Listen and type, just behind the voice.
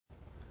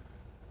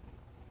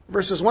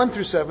verses 1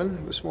 through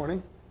 7 this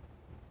morning.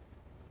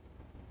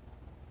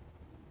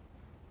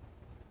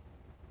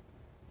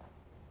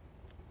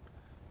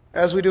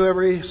 As we do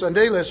every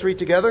Sunday, let's read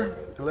together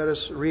and let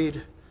us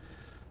read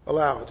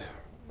aloud.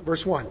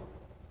 Verse 1.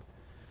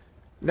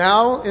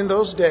 Now in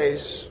those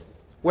days,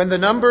 when the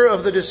number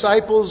of the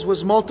disciples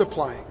was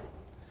multiplying,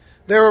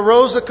 there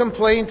arose a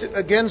complaint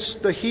against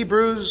the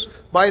Hebrews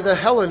by the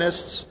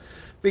Hellenists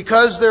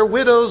because their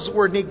widows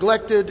were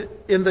neglected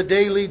in the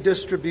daily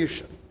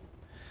distribution.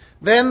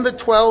 Then the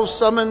 12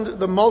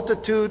 summoned the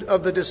multitude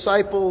of the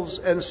disciples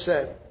and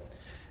said,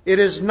 "It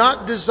is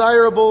not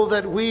desirable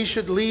that we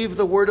should leave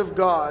the word of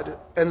God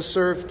and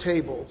serve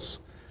tables.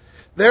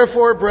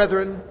 Therefore,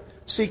 brethren,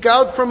 seek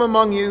out from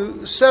among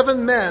you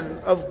 7 men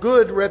of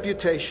good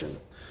reputation,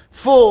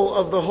 full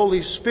of the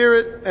Holy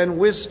Spirit and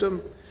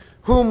wisdom,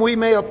 whom we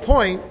may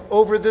appoint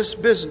over this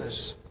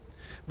business.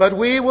 But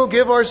we will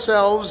give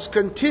ourselves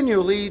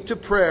continually to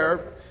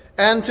prayer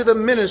and to the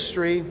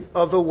ministry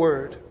of the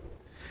word."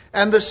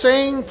 And the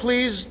saying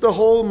pleased the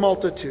whole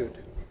multitude.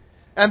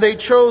 And they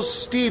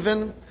chose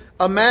Stephen,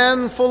 a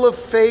man full of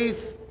faith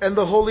and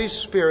the Holy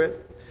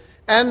Spirit,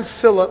 and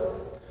Philip,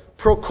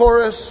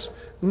 Prochorus,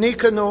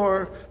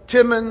 Nicanor,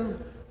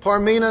 Timon,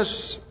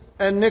 Parmenas,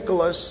 and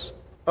Nicholas,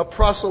 a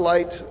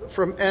proselyte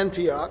from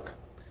Antioch.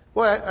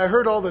 Well, I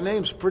heard all the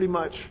names pretty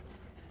much.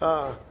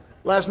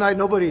 Last night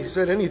nobody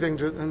said anything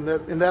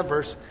in that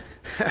verse.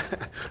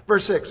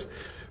 Verse 6.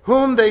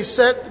 Whom they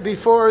set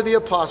before the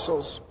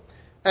apostles,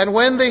 and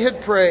when they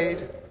had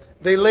prayed,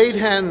 they laid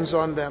hands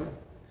on them.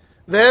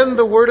 Then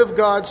the word of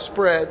God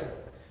spread,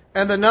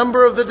 and the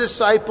number of the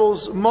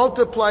disciples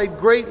multiplied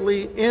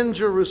greatly in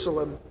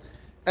Jerusalem,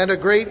 and a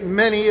great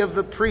many of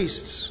the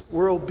priests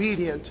were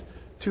obedient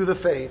to the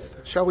faith.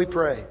 Shall we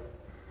pray?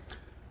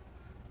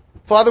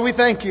 Father, we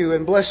thank you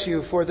and bless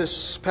you for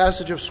this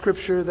passage of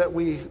Scripture that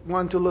we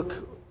want to look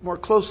more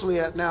closely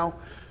at now.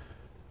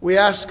 We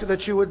ask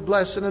that you would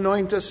bless and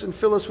anoint us and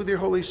fill us with your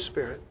Holy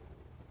Spirit.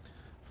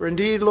 For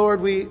indeed,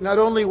 Lord, we not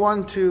only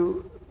want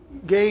to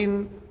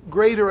gain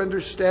greater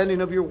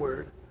understanding of your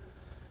word,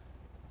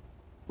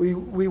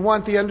 we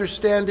want the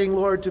understanding,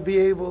 Lord, to be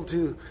able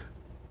to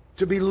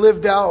be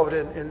lived out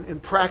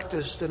and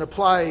practiced and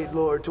applied,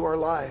 Lord, to our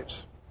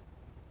lives.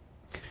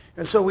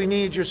 And so we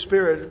need your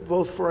Spirit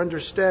both for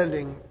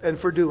understanding and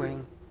for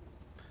doing.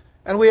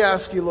 And we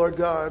ask you, Lord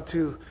God,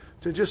 to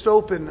just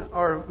open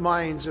our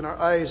minds and our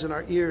eyes and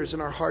our ears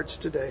and our hearts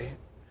today,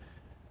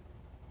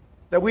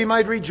 that we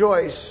might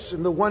rejoice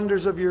in the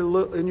wonders of your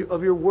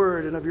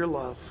word and of your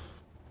love.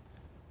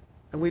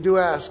 And we do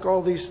ask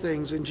all these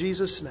things in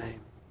Jesus'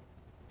 name.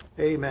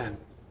 Amen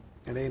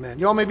and amen.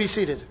 You all may be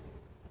seated.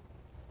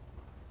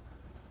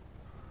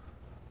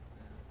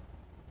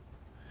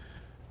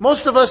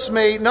 Most of us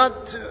may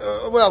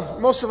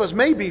most of us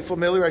may be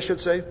familiar, I should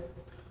say,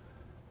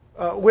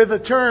 with the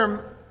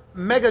term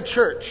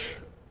megachurch.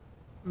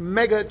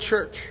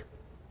 Megachurch.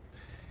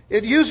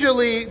 It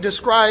usually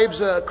describes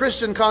a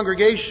Christian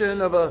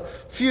congregation of a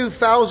few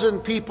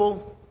thousand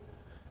people,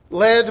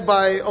 led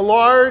by a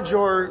large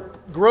or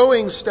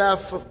growing staff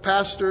of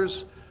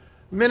pastors,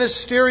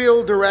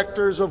 ministerial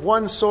directors of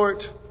one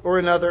sort or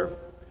another,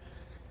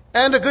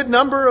 and a good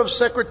number of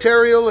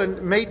secretarial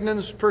and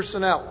maintenance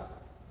personnel.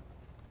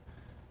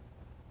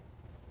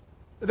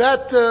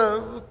 That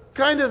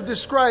kind of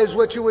describes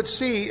what you would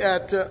see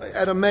at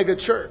a mega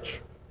church.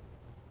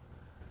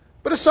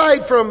 But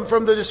aside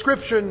from the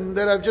description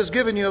that I've just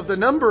given you of the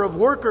number of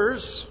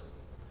workers,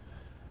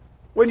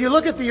 when you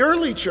look at the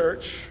early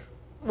church,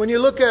 when you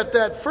look at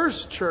that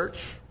first church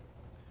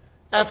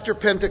after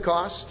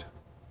Pentecost,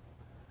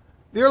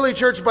 the early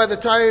church by the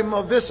time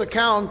of this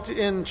account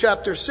in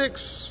chapter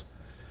 6,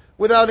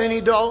 without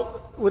any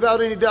doubt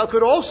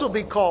could also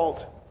be called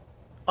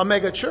a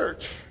mega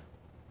church.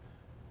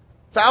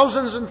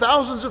 Thousands and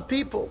thousands of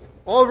people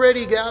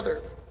already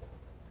gathered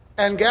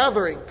and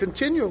gathering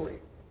continually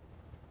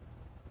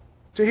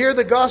to hear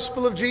the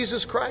gospel of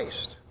Jesus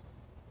Christ,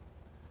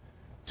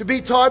 to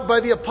be taught by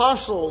the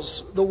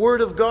apostles the Word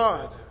of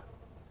God,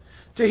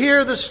 to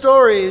hear the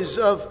stories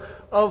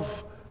of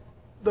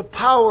the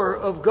power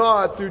of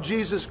God through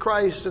Jesus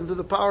Christ and through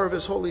the power of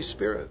His Holy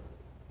Spirit.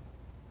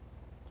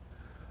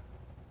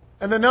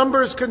 And the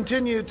numbers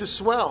continue to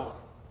swell.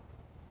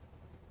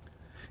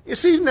 You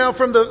see, now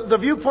from the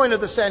viewpoint of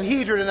the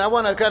Sanhedrin, and I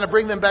want to kind of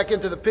bring them back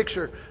into the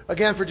picture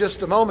again for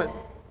just a moment.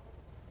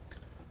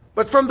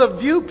 But from the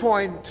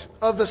viewpoint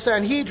of the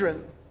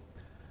Sanhedrin,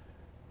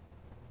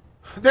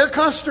 their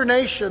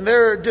consternation,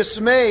 their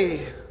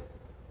dismay,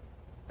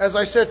 as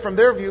I said, from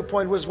their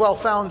viewpoint, was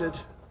well-founded.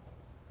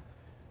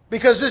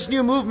 Because this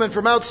new movement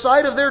from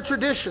outside of their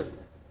tradition,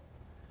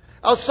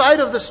 outside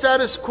of the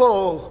status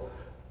quo,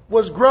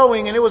 was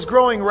growing, and it was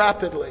growing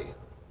rapidly.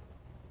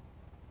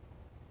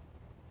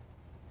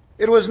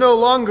 It was no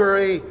longer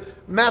a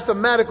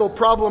mathematical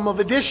problem of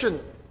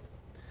addition.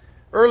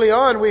 Early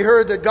on, we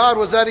heard that God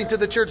was adding to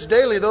the church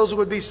daily those who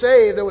would be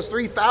saved. There was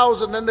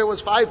 3,000, then there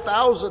was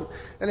 5,000.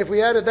 And if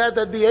we added that,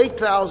 that'd be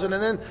 8,000.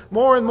 And then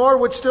more and more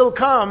would still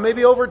come,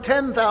 maybe over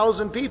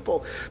 10,000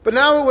 people. But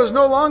now it was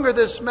no longer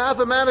this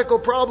mathematical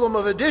problem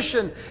of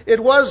addition.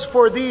 It was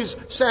for these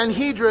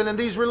Sanhedrin and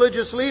these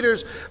religious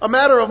leaders a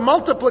matter of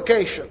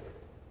multiplication.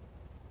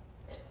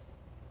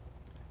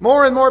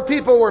 More and more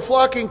people were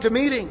flocking to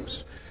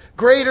meetings.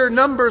 Greater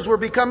numbers were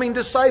becoming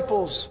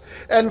disciples.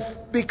 And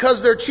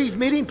because their chief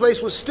meeting place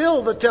was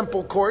still the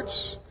temple courts,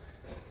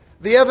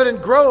 the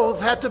evident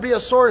growth had to be a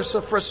source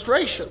of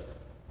frustration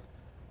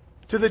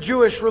to the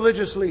Jewish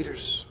religious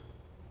leaders.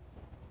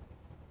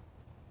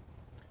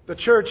 The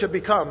church had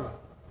become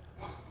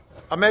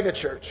a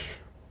megachurch.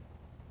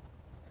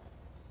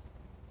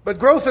 But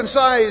growth and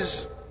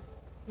size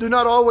do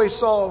not always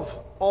solve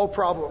all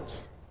problems.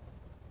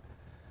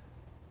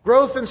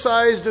 Growth and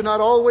size do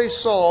not always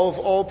solve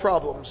all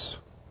problems.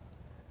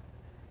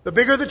 The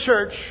bigger the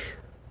church,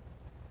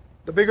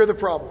 the bigger the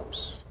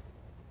problems.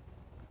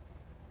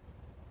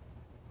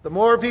 The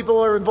more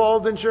people are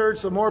involved in church,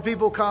 the more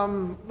people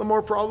come, the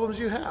more problems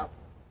you have.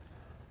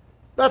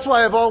 That's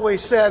why I've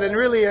always said, and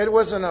really it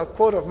wasn't a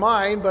quote of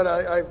mine, but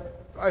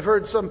I've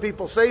heard some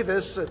people say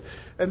this,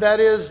 and that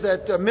is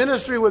that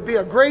ministry would be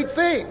a great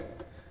thing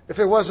if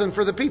it wasn't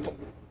for the people.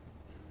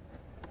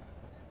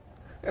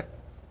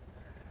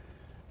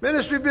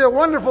 Ministry would be a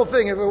wonderful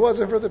thing if it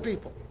wasn't for the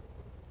people.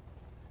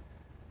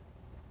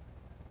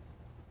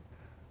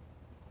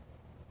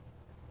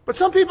 But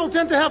some people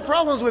tend to have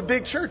problems with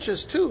big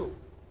churches too.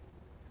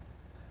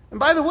 And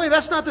by the way,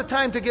 that's not the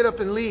time to get up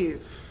and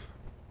leave.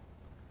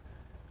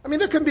 I mean,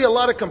 there can be a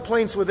lot of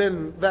complaints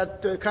within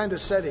that kind of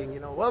setting.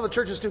 You know, well, the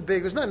church is too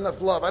big. There's not enough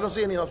love. I don't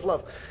see any enough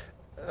love.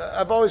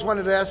 I've always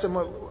wanted to ask them,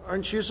 well,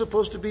 aren't you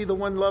supposed to be the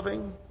one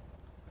loving?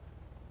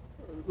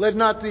 Let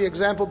not the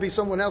example be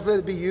someone else. Let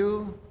it be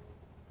you.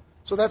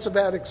 So that's a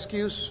bad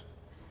excuse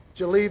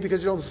to leave because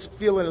you don't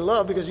feel any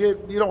love, because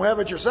you don't have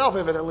it yourself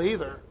evidently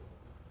either.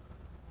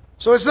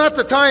 So it's not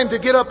the time to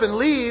get up and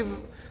leave.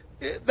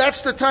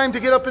 That's the time to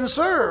get up and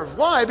serve.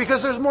 Why?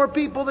 Because there's more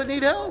people that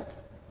need help.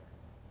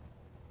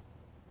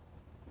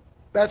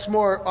 That's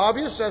more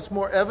obvious. That's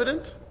more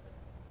evident.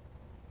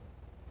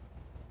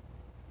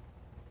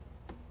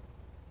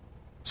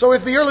 So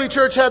if the early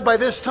church had by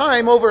this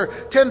time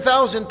over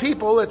 10,000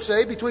 people, let's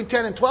say, between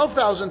 10 and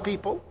 12,000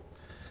 people,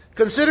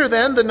 consider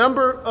then the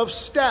number of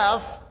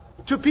staff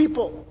to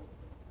people.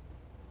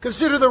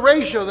 Consider the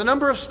ratio, the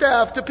number of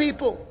staff to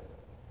people.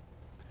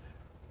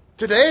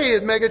 Today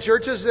in mega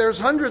churches, there's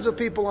hundreds of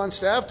people on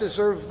staff to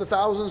serve the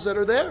thousands that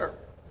are there.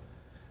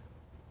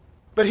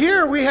 But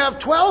here we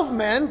have 12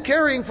 men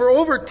caring for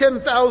over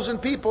 10,000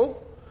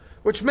 people,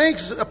 which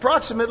makes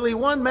approximately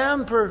one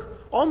man per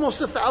almost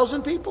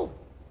 1,000 people.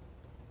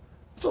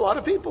 It's a lot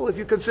of people if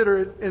you consider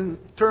it in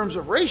terms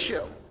of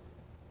ratio.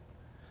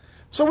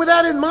 So with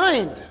that in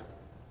mind,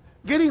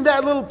 getting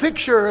that little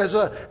picture as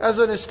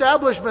an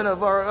establishment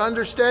of our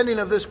understanding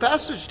of this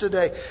passage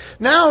today.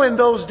 Now in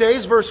those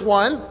days, verse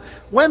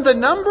 1, when the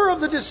number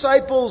of the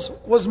disciples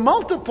was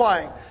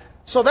multiplying.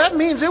 So that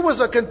means it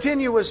was a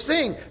continuous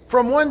thing.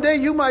 From one day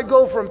you might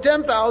go from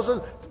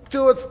 10,000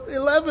 to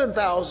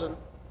 11,000,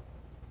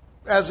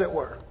 as it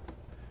were.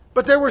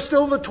 But there were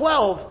still the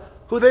 12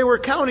 who they were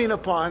counting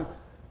upon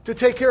to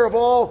take care of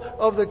all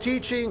of the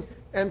teaching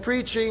and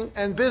preaching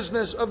and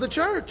business of the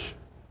church.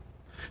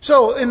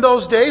 So, in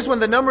those days, when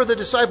the number of the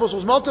disciples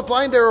was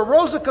multiplying, there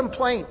arose a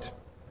complaint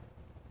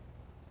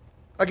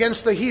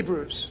against the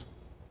Hebrews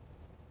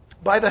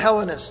by the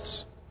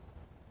Hellenists,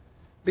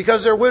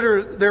 because their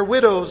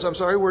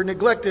widows were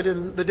neglected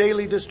in the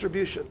daily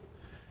distribution.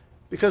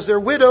 Because their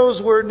widows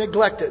were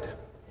neglected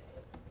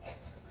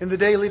in the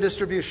daily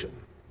distribution.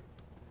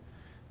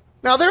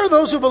 Now, there are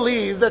those who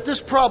believe that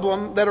this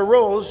problem that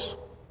arose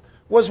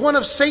was one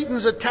of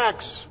Satan's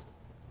attacks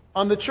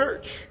on the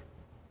church.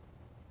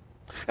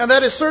 And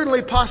that is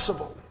certainly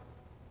possible.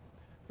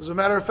 As a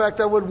matter of fact,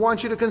 I would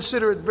want you to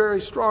consider it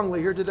very strongly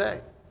here today.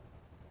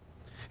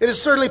 It is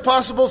certainly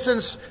possible,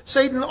 since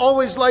Satan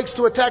always likes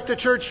to attack the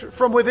church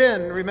from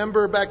within.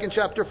 Remember back in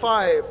chapter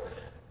 5,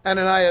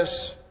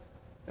 Ananias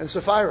and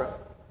Sapphira.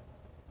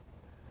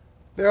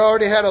 They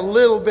already had a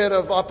little bit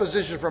of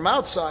opposition from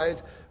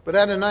outside, but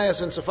Ananias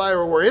and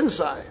Sapphira were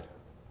inside.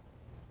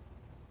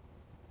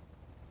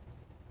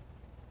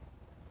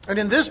 And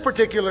in this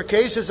particular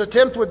case, his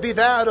attempt would be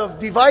that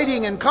of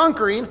dividing and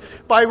conquering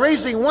by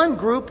raising one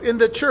group in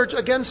the church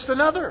against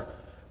another,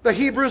 the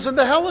Hebrews and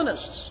the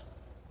Hellenists.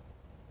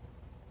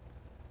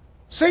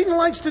 Satan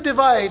likes to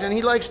divide and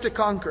he likes to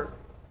conquer.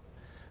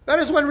 That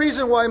is one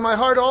reason why my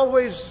heart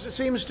always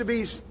seems to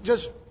be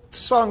just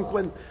sunk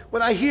when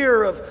I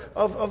hear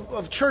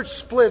of church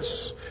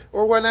splits,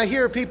 or when I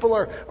hear people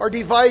are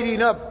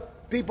dividing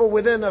up people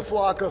within a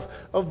flock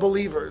of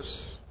believers.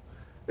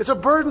 It's a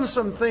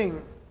burdensome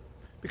thing.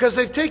 Because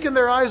they've taken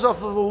their eyes off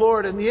of the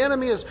Lord, and the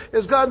enemy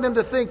has gotten them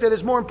to think that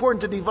it's more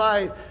important to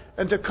divide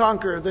and to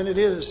conquer than it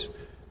is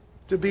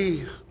to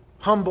be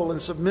humble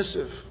and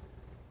submissive.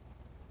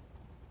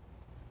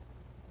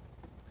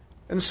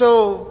 And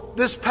so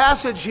this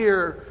passage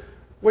here,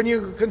 when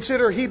you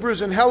consider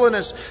Hebrews and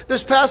Hellenists,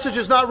 this passage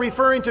is not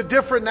referring to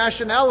different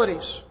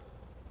nationalities,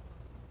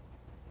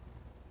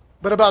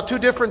 but about two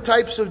different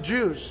types of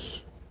Jews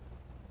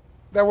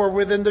that were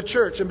within the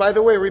church. And by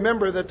the way,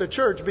 remember that the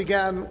church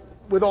began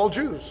with all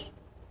Jews.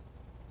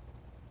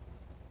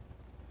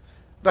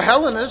 The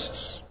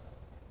Hellenists,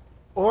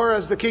 or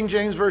as the King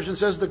James Version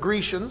says, the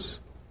Grecians,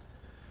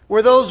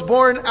 were those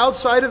born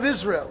outside of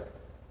Israel,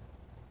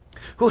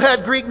 who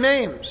had Greek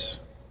names,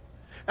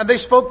 and they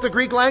spoke the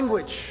Greek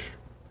language.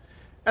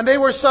 And they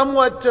were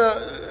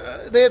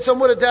they had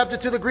somewhat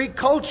adapted to the Greek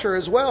culture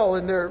as well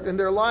in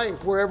their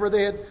life, wherever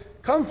they had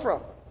come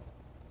from,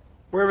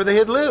 wherever they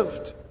had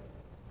lived.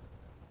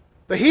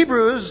 The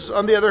Hebrews,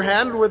 on the other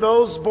hand, were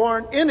those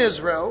born in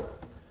Israel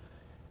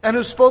and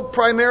who spoke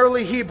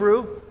primarily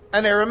Hebrew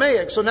and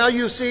Aramaic. So now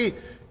you see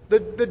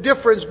the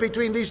difference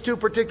between these two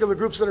particular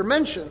groups that are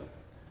mentioned.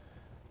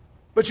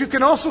 But you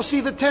can also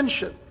see the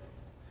tension.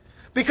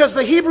 Because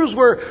the Hebrews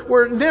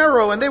were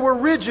narrow and they were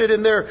rigid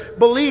in their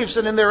beliefs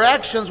and in their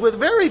actions with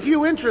very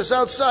few interests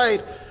outside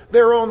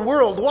their own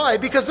world. Why?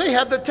 Because they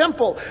had the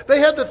temple. They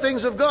had the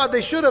things of God.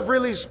 They should have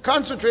really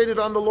concentrated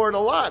on the Lord a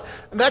lot.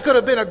 And that could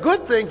have been a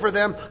good thing for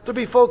them to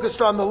be focused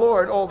on the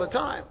Lord all the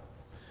time.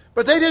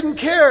 But they didn't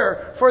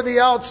care for the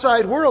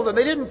outside world, and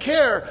they didn't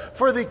care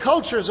for the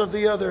cultures of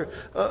the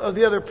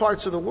other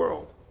parts of the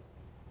world.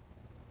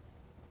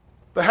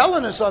 The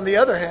Hellenists, on the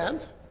other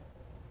hand,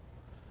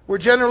 were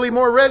generally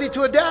more ready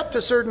to adapt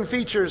to certain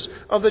features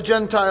of the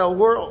Gentile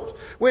world,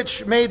 which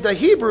made the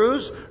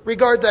Hebrews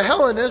regard the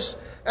Hellenists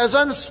as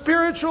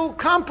unspiritual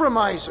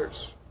compromisers,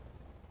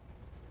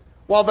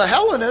 while the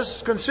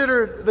Hellenists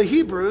considered the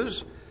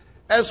Hebrews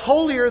as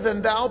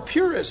holier-than-thou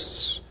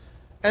purists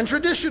and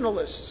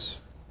traditionalists.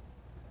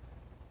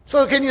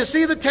 So can you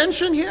see the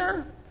tension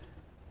here?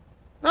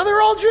 Now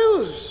they're all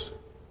Jews,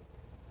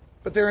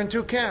 but they're in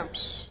two camps.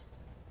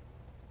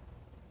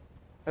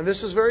 And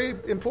this is very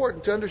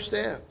important to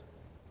understand.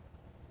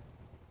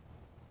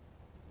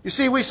 You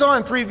see, we saw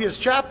in previous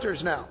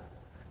chapters now,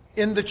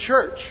 in the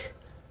church,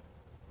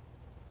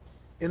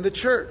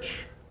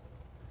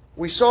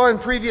 we saw in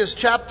previous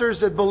chapters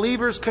that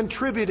believers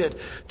contributed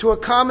to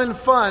a common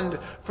fund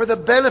for the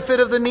benefit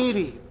of the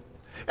needy.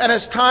 And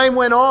as time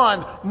went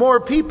on,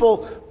 more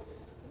people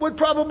would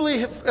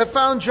probably have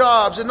found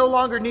jobs and no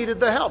longer needed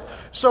the help.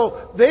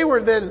 So they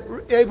were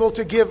then able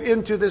to give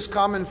into this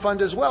common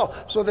fund as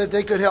well, so that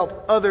they could help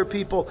other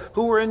people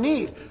who were in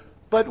need.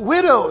 But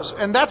widows,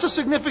 and that's a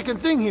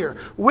significant thing here,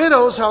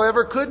 widows,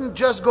 however, couldn't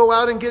just go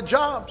out and get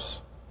jobs.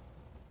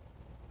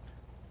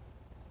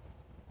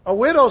 A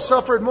widow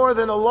suffered more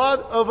than a lot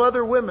of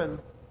other women,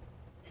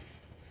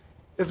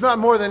 if not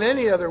more than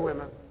any other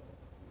women,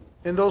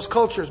 in those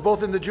cultures,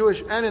 both in the Jewish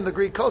and in the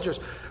Greek cultures.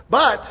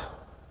 But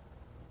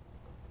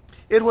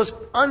it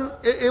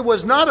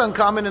was not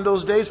uncommon in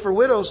those days for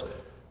widows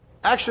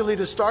actually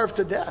to starve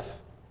to death,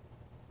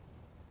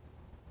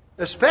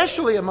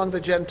 especially among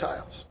the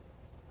Gentiles.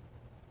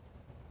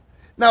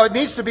 Now, it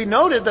needs to be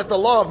noted that the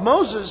law of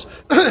Moses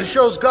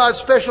shows God's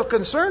special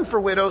concern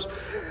for widows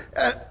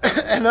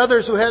and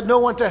others who had no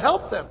one to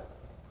help them.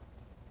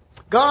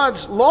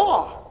 God's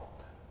law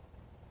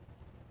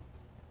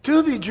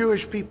to the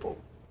Jewish people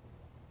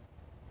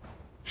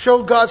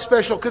showed God's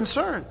special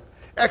concern.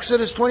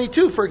 Exodus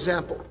 22, for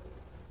example.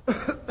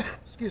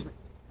 Excuse me.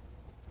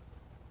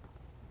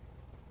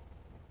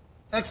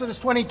 Exodus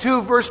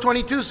 22, verse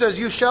 22 says,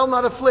 "You shall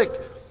not afflict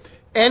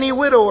any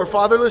widow or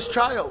fatherless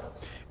child.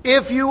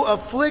 If you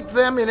afflict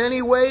them in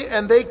any way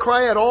and they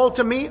cry at all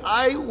to me,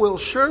 I will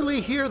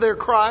surely hear their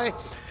cry,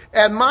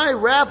 and my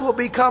wrath will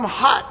become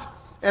hot,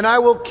 and I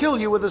will kill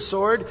you with a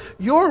sword.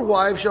 Your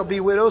wives shall be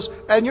widows,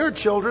 and your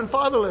children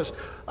fatherless."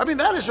 I mean,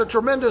 that is a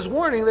tremendous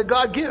warning that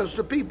God gives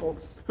to people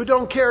who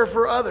don't care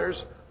for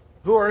others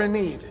who are in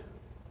need.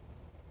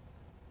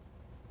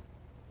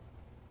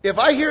 If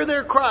I hear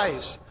their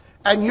cries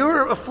and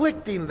you're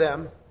afflicting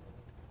them,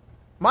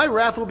 my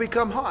wrath will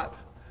become hot.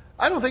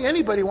 I don't think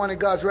anybody wanted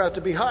God's wrath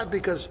to be hot,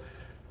 because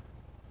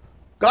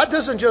God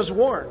doesn't just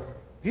warn.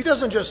 He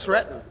doesn't just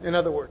threaten, in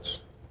other words.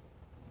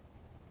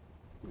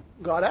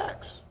 God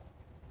acts.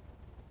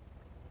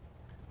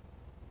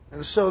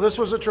 And so this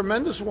was a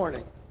tremendous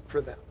warning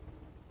for them.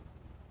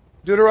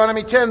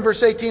 Deuteronomy 10,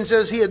 verse 18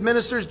 says, "He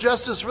administers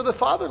justice for the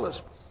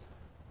fatherless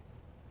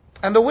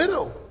and the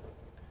widow,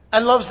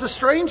 and loves the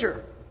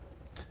stranger,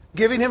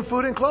 giving him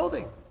food and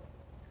clothing."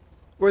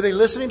 Were they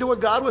listening to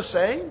what God was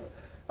saying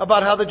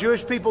about how the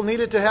Jewish people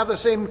needed to have the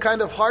same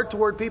kind of heart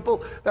toward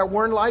people that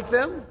weren't like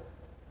them,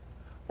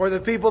 or the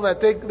people that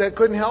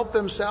couldn't help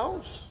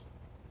themselves?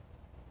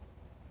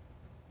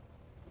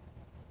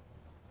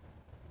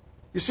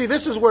 You see,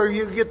 this is where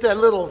you get that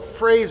little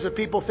phrase that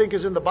people think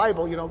is in the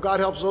Bible, God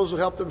helps those who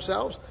help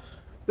themselves.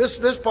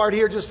 This part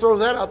here just throws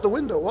that out the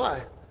window.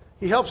 Why?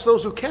 He helps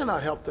those who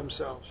cannot help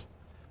themselves.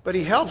 But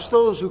He helps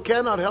those who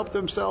cannot help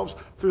themselves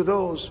through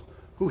those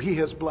who He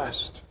has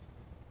blessed,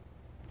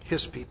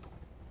 His people.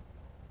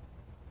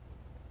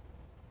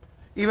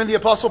 Even the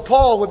Apostle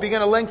Paul would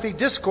begin a lengthy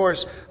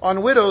discourse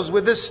on widows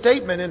with this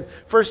statement in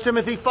 1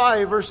 Timothy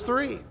 5, verse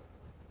 3.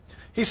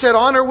 He said,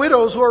 honor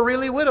widows who are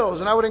really widows.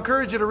 And I would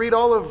encourage you to read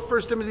all of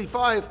 1 Timothy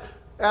 5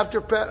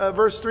 after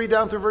verse 3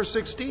 down through verse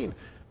 16,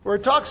 where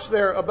it talks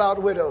there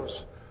about widows.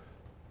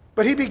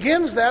 But he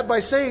begins that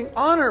by saying,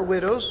 honor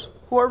widows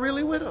who are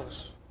really widows.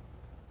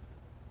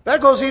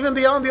 That goes even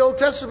beyond the Old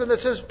Testament that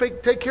says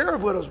take care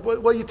of widows.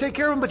 Well, you take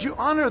care of them, but you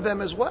honor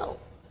them as well.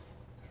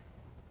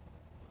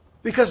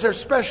 Because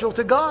they're special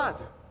to God.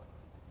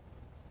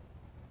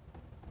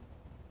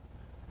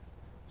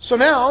 So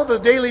now, the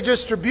daily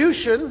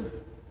distribution,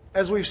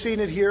 as we've seen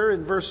it here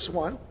in verse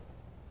 1,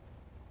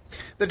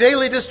 the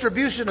daily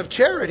distribution of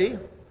charity,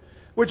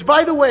 which,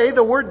 by the way,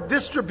 the word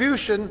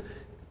distribution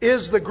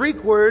is the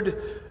Greek word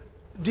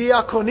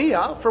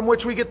diakonia, from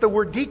which we get the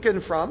word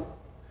deacon from.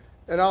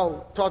 And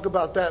I'll talk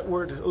about that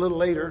word a little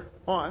later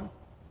on.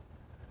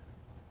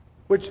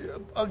 Which,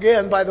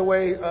 again, by the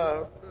way,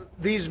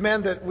 these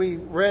men that we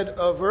read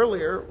of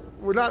earlier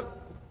were not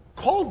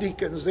called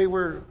deacons. They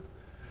were,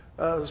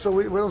 so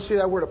we don't see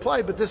that word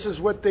applied, but this is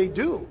what they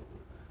do.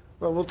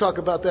 Well, we'll talk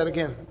about that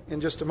again in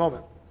just a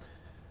moment.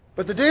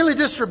 But the daily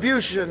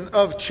distribution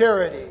of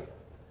charity,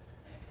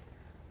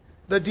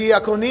 the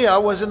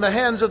diakonia, was in the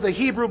hands of the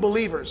Hebrew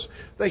believers.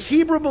 The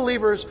Hebrew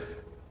believers,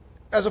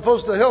 as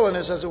opposed to the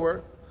Hellenists, as it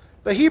were,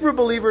 the Hebrew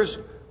believers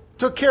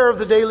took care of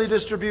the daily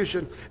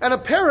distribution. And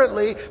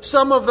apparently,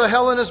 some of the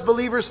Hellenist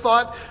believers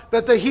thought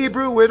that the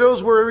Hebrew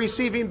widows were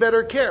receiving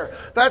better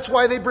care. That's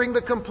why they bring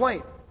the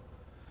complaint.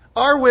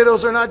 Our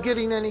widows are not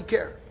getting any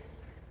care.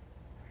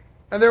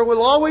 And there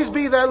will always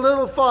be that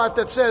little thought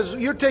that says,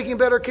 you're taking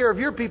better care of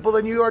your people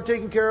than you are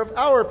taking care of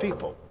our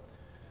people.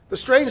 The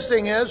strange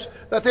thing is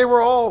that they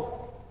were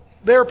all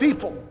their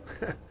people.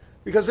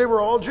 Because they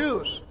were all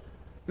Jews.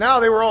 Now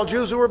they were all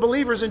Jews who were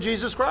believers in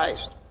Jesus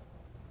Christ.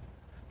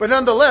 But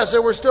nonetheless,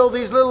 there were still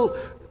these little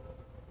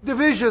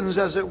divisions,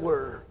 as it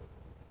were.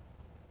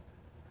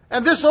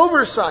 And this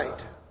oversight,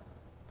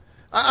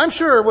 I'm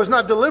sure it was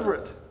not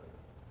deliberate.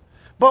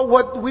 But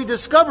what we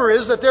discover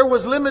is that there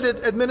was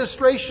limited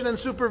administration and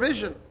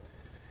supervision.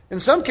 In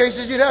some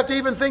cases, you'd have to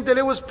even think that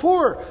it was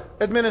poor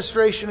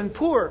administration and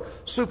poor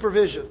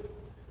supervision.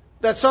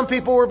 That some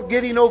people were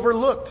getting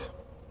overlooked.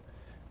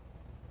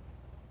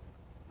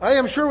 I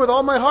am sure with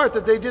all my heart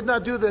that they did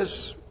not do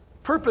this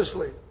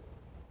purposely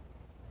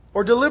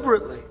or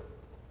deliberately.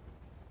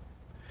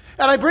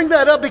 And I bring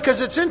that up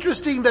because it's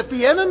interesting that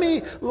the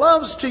enemy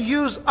loves to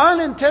use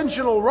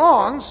unintentional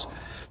wrongs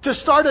to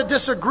start a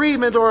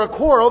disagreement or a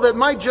quarrel that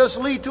might just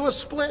lead to a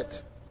split.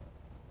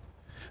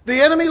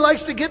 The enemy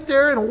likes to get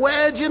there and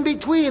wedge in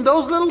between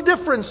those little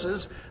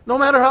differences, no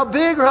matter how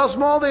big or how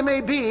small they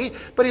may be,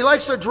 but he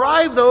likes to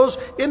drive those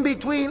in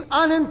between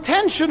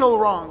unintentional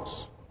wrongs.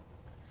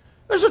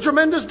 There's a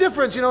tremendous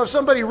difference, if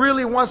somebody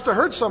really wants to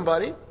hurt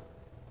somebody.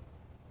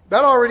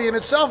 That already in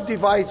itself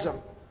divides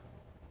them.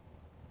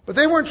 But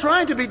they weren't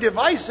trying to be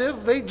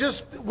divisive. They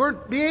just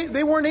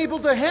weren't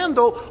able to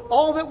handle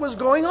all that was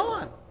going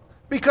on.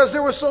 Because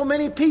there were so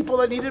many people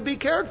that needed to be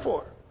cared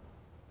for.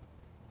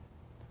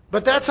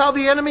 But that's how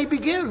the enemy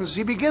begins.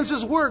 He begins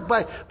his work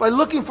by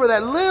looking for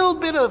that little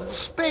bit of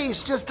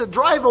space just to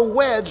drive a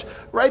wedge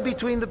right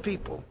between the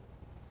people.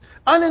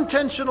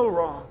 Unintentional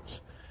wrongs.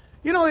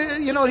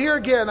 Here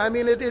again,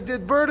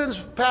 it burdens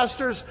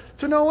pastors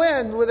to no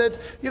end with it.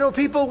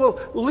 People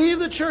will leave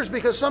the church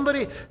because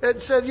somebody had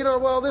said,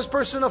 this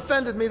person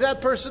offended me,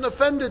 that person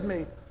offended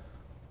me.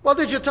 Well,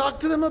 did you talk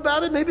to them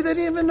about it? Maybe they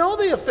didn't even know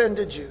they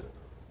offended you.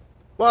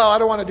 Well,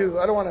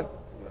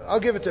 I'll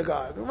give it to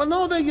God. Well,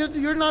 no,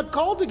 you're not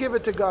called to give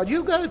it to God.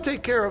 You've got to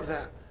take care of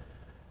that.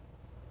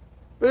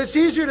 But it's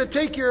easier to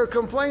take your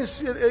complaints,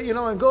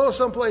 and go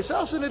someplace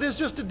else than it is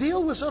just to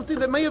deal with something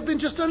that may have been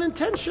just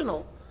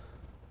unintentional.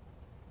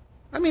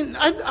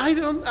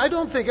 I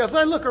don't think, as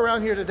I look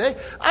around here today,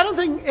 I don't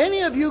think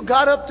any of you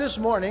got up this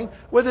morning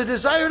with a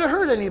desire to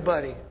hurt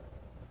anybody.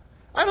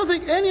 I don't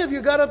think any of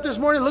you got up this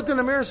morning, looked in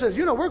the mirror and says,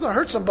 we're going to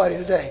hurt somebody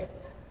today.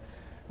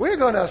 We're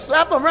going to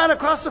slap them right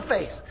across the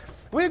face.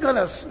 We're going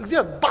to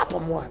just bop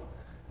them one.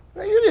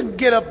 You didn't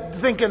get up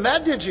thinking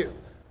that, did you?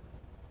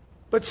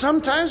 But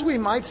sometimes we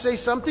might say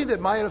something that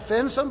might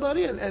offend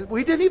somebody, and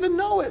we didn't even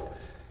know it.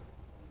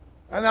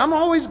 And I'm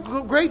always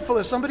grateful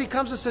if somebody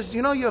comes and says,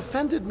 you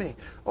offended me.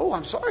 Oh,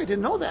 I'm sorry, I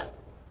didn't know that.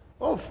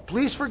 Oh,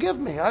 please forgive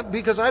me,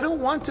 because I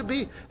don't want to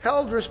be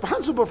held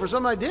responsible for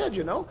something I did,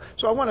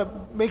 So I want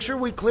to make sure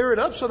we clear it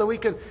up so that we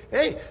can,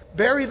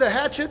 bury the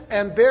hatchet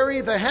and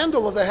bury the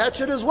handle of the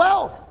hatchet as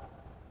well.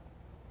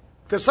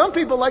 Because some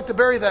people like to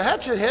bury the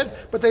hatchet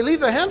head, but they leave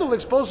the handle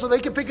exposed so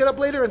they can pick it up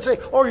later and say,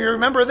 oh, you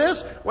remember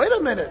this? Wait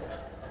a minute.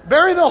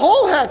 Bury the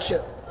whole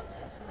hatchet.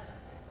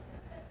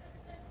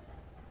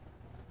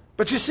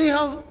 But you see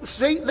how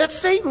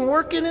that's Satan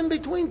working in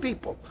between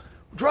people,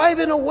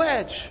 driving a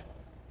wedge.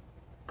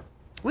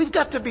 We've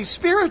got to be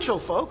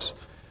spiritual, folks.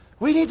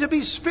 We need to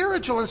be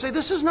spiritual and say,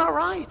 this is not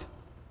right.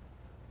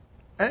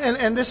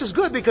 And this is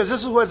good because this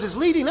is what it's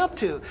leading up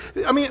to.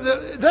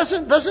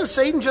 Doesn't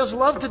Satan just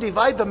love to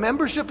divide the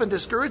membership and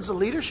discourage the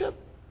leadership?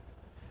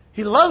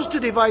 He loves to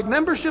divide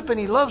membership and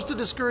he loves to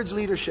discourage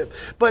leadership.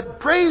 But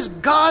praise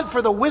God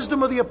for the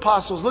wisdom of the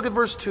apostles. Look at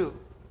verse 2.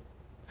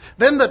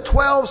 Then the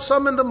 12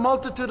 summoned the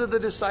multitude of the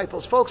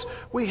disciples. Folks,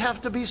 we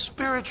have to be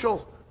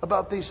spiritual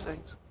about these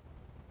things.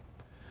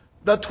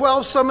 The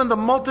 12 summoned the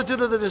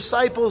multitude of the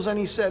disciples, and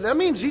he said, that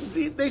means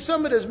they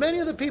summoned as many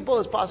of the people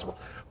as possible,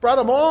 brought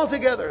them all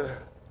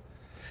together.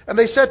 And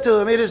they said to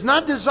them, it is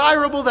not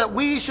desirable that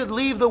we should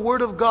leave the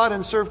word of God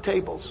and serve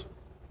tables.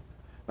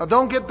 Now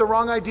don't get the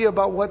wrong idea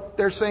about what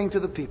they're saying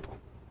to the people.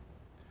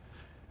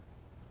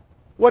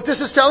 What this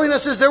is telling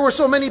us is there were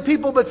so many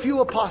people but few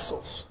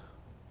apostles.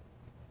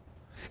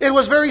 It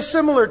was very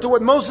similar to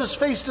what Moses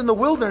faced in the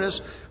wilderness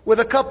with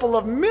a couple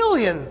of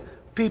million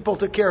people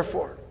to care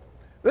for.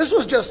 This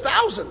was just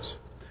thousands.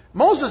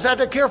 Moses had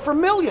to care for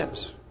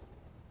millions.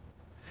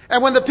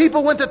 And when the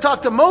people went to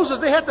talk to Moses,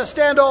 they had to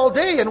stand all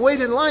day and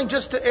wait in line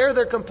just to air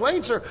their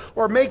complaints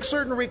or make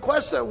certain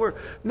requests that were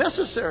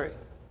necessary.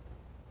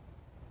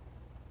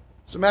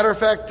 As a matter of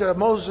fact,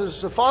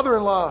 Moses'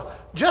 father-in-law,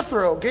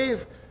 Jethro, gave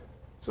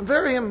some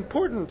very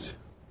important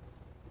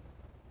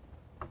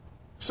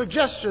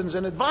suggestions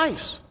and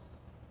advice.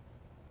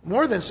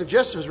 More than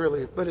suggestions,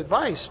 really, but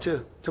advice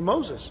to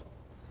Moses.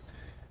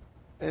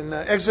 In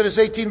Exodus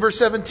 18, verse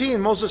 17,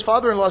 Moses'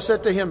 father-in-law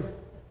said to him,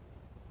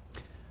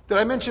 did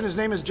I mention his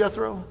name is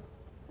Jethro?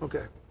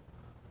 Okay.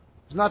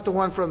 It's not the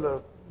one from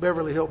the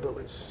Beverly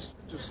Hillbillies.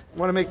 Just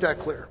want to make that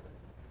clear.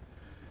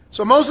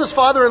 So Moses'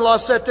 father-in-law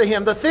said to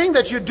him, the thing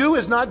that you do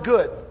is not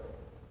good.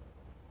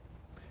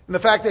 And the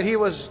fact that he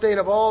was staying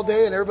up all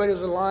day and everybody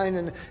was in line.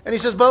 And he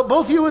says, but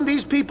both you and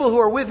these people who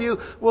are with you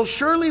will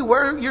surely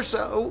wear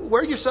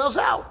yourselves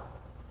out.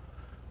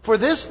 For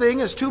this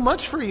thing is too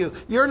much for you.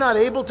 You're not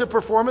able to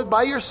perform it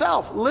by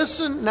yourself.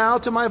 Listen now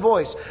to my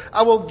voice.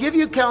 I will give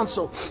you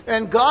counsel,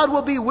 and God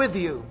will be with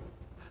you.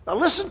 Now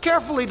listen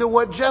carefully to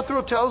what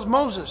Jethro tells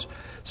Moses.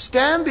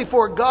 Stand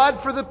before God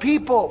for the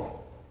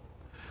people,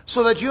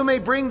 so that you may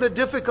bring the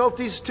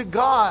difficulties to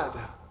God.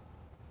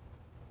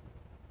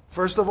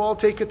 First of all,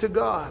 take it to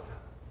God.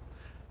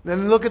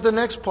 Then look at the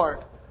next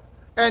part.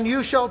 And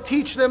you shall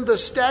teach them the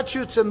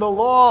statutes and the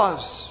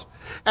laws,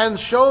 and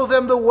show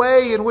them the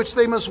way in which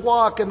they must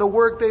walk and the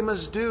work they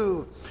must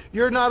do.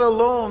 You're not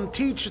alone.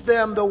 Teach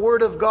them the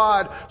Word of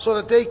God so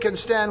that they can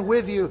stand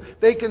with you.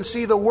 They can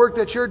see the work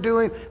that you're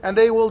doing, and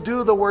they will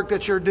do the work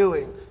that you're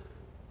doing.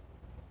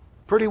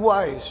 Pretty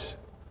wise.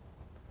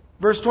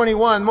 Verse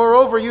 21,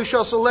 moreover, you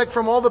shall select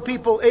from all the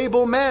people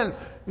able men.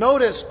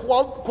 Notice,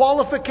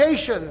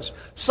 qualifications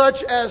such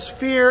as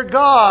fear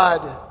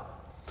God,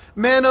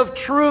 men of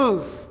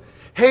truth,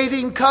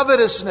 hating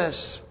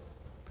covetousness.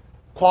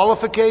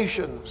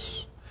 Qualifications.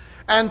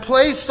 And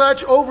place such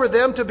over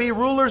them to be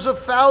rulers of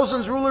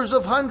thousands, rulers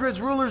of hundreds,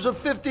 rulers of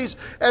 50s,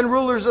 and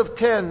rulers of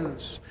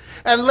 10s.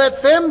 And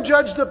let them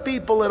judge the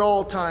people at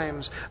all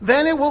times.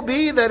 Then it will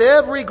be that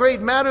every great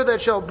matter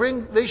they shall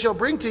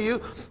bring to you,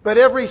 but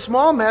every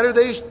small matter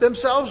they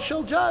themselves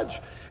shall judge.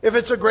 If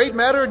it's a great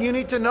matter and you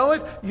need to know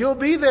it, you'll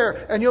be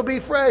there and you'll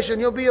be fresh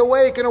and you'll be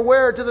awake and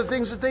aware to the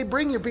things that they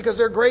bring you because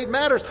they're great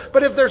matters.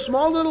 But if they're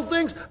small little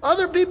things,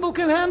 other people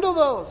can handle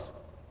those.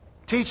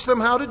 Teach them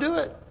how to do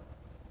it.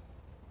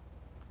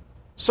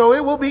 So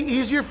it will be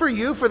easier for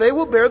you, for they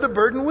will bear the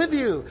burden with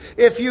you.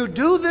 If you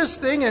do this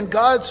thing and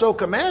God so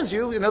commands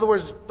you, in other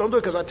words, don't do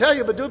it because I tell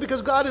you, but do it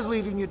because God is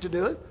leading you to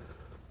do it,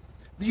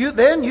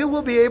 then you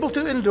will be able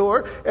to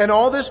endure, and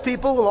all this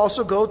people will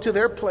also go to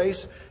their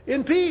place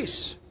in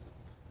peace.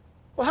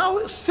 Well,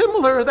 how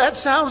similar that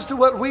sounds to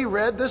what we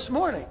read this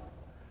morning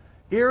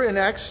here in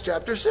Acts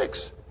chapter 6.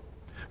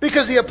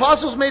 Because the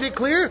apostles made it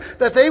clear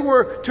that they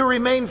were to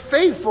remain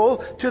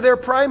faithful to their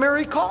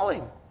primary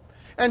calling.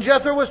 And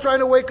Jethro was trying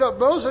to wake up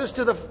Moses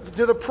to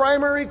the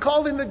primary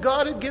calling that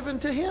God had given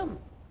to him.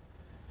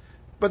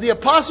 But the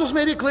apostles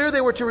made it clear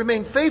they were to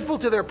remain faithful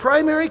to their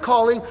primary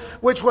calling,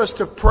 which was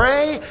to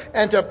pray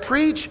and to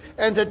preach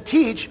and to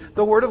teach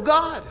the Word of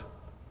God.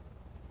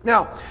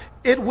 Now,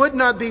 it would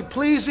not be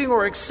pleasing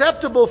or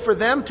acceptable for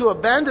them to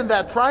abandon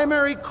that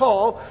primary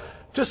call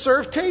to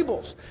serve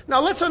tables.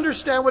 Now let's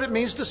understand what it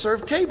means to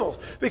serve tables.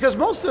 Because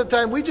most of the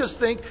time we just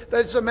think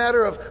that it's a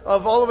matter of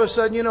all of a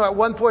sudden, at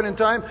one point in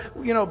time,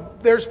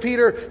 there's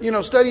Peter,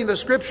 studying the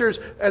scriptures,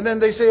 and then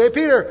they say, hey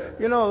Peter,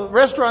 the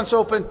restaurant's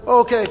open.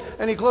 Oh, okay.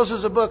 And he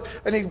closes the book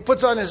and he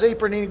puts on his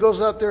apron and he goes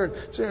out there and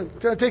says,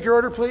 can I take your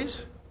order, please?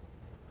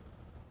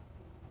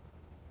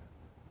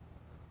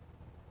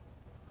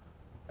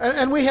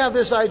 And we have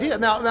this idea.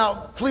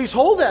 Now, please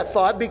hold that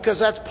thought because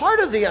that's part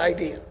of the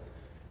idea.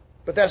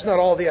 But that's not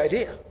all the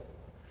idea.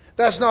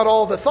 That's not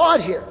all the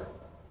thought here.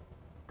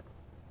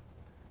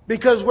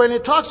 Because when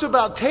it talks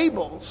about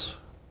tables,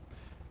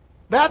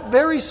 that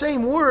very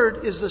same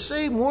word is the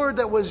same word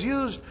that was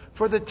used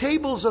for the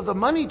tables of the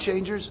money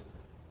changers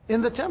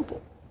in the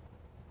temple.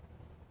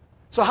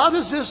 So how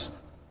does this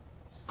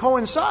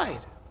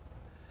coincide?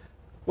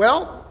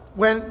 Well,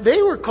 when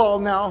they were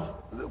called now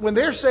when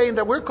they're saying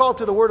that we're called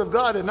to the Word of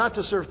God and not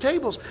to serve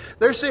tables,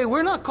 they're saying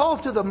we're not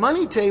called to the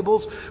money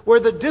tables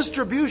where the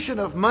distribution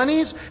of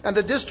monies and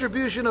the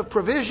distribution of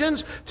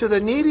provisions to the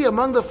needy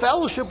among the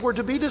fellowship were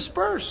to be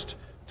dispersed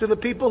to the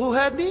people who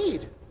had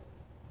need.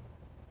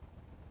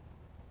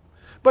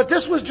 But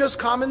this was just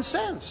common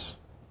sense.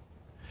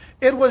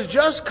 It was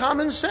just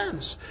common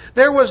sense.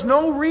 There was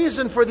no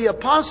reason for the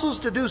apostles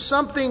to do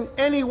something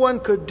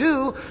anyone could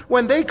do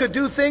when they could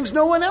do things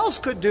no one else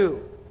could do.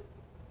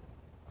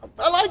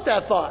 I like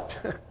that thought.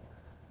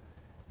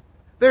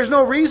 There's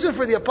no reason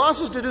for the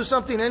apostles to do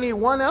something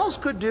anyone else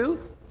could do,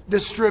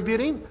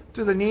 distributing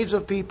to the needs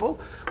of people,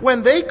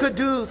 when they could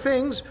do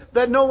things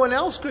that no one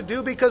else could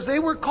do because they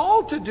were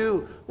called to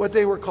do what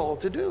they were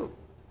called to do,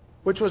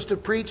 which was to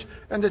preach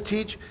and to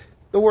teach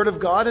the Word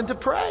of God and to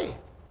pray.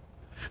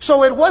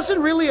 So it wasn't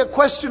really a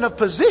question of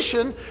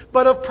position,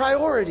 but of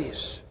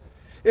priorities.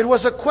 It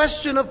was a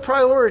question of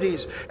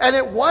priorities. And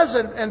it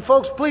wasn't, and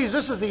folks, please,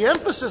 this is the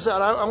emphasis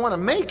that I want to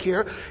make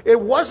here. It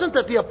wasn't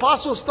that the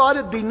apostles thought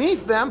it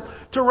beneath them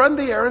to run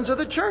the errands of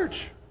the church.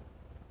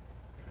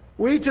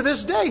 We, to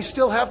this day,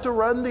 still have to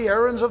run the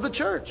errands of the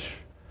church.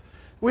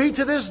 We,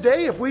 to this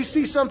day, if we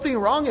see something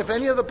wrong, if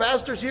any of the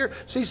pastors here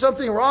see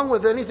something wrong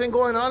with anything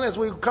going on as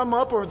we come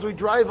up or as we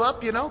drive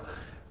up, we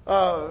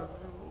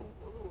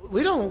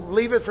don't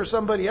leave it for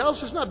somebody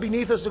else. It's not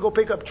beneath us to go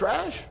pick up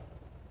trash.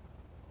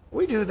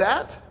 We do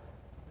that.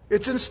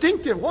 It's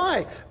instinctive.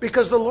 Why?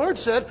 Because the Lord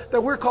said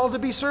that we're called to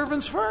be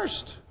servants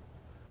first.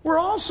 We're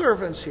all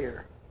servants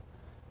here.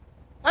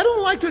 I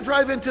don't like to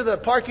drive into the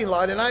parking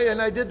lot, and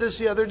I did this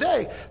the other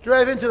day.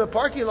 Drive into the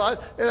parking lot,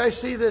 and I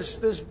see this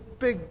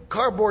big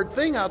cardboard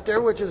thing out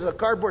there, which is a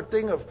cardboard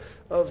thing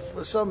of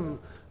some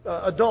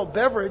adult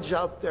beverage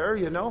out there,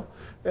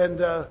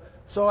 and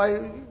so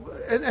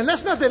and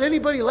that's not that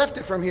anybody left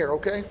it from here,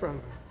 okay?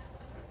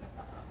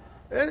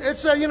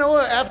 It's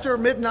after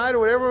midnight or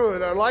whatever,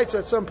 with our lights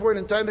at some point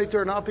in time they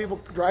turn off. People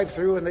drive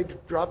through and they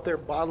drop their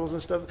bottles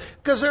and stuff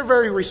because they're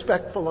very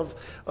respectful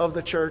of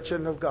the church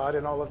and of God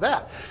and all of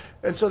that.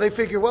 And so they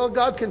figure, well,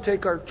 God can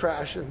take our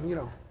trash and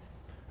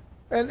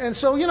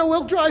so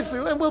we'll drive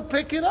through and we'll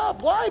pick it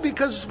up. Why?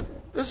 Because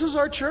this is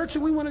our church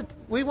and we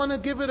want to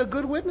give it a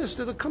good witness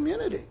to the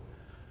community.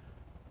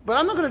 But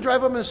I'm not going to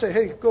drive up and say,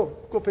 hey, go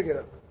pick it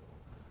up.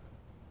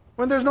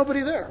 When there's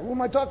nobody there. Who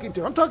am I talking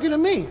to? I'm talking to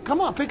me. Come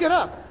on, pick it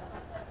up.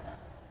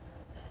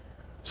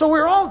 So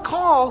we're all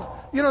called,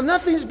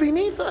 nothing's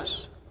beneath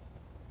us.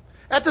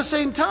 At the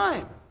same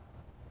time,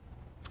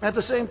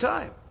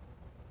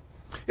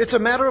 it's a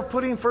matter of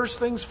putting first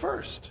things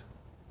first.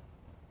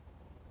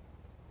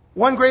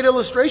 One great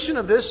illustration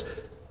of this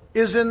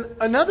is in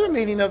another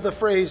meaning of the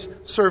phrase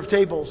serve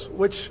tables,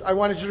 which I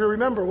wanted you to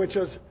remember, which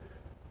was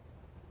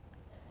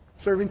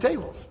serving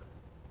tables.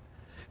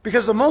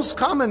 Because the most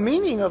common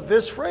meaning of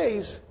this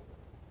phrase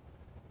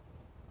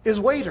is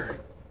waiter.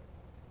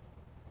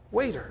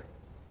 Waiter.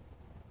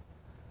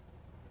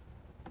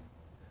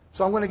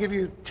 So I'm going to give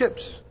you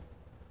tips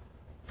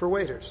for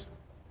waiters.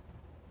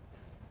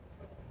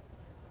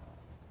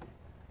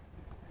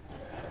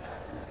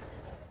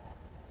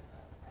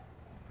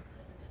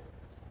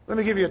 Let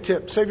me give you a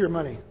tip. Save your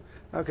money.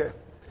 Okay.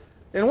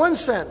 In one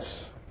sense,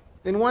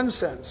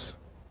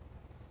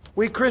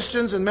 we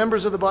Christians and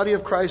members of the body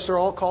of Christ are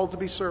all called to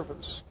be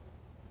servants.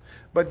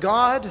 But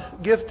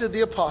God gifted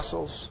the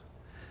apostles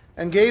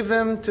and gave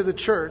them to the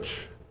church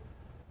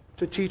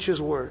to teach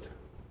His Word.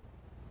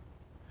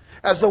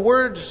 As the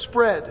Word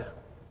spread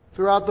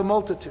throughout the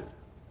multitude,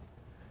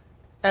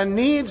 and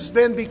needs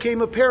then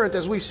became apparent,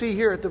 as we see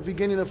here at the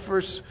beginning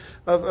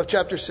of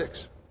chapter 6.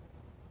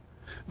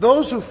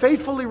 Those who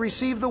faithfully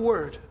received the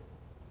Word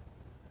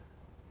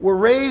were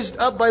raised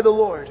up by the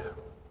Lord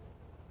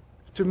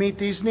to meet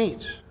these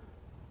needs.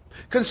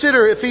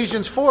 Consider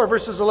Ephesians 4,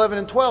 verses 11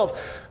 and 12,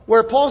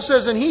 where Paul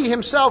says, and He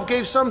Himself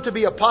gave some to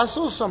be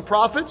apostles, some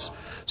prophets,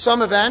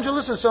 some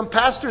evangelists, and some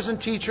pastors and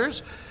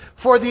teachers,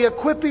 for the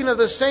equipping of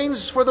the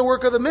saints for the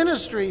work of the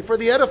ministry, for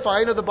the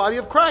edifying of the body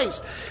of Christ.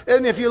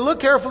 And if you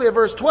look carefully at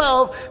verse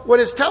 12, what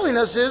it's telling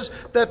us is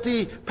that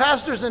the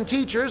pastors and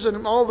teachers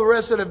and all the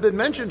rest that have been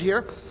mentioned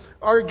here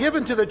are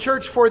given to the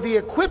church for the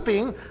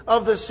equipping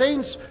of the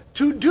saints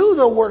to do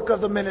the work of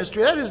the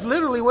ministry. That is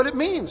literally what it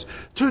means,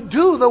 to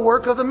do the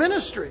work of the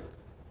ministry.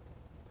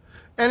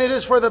 And it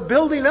is for the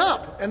building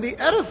up and the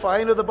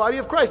edifying of the body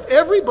of Christ.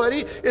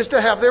 Everybody is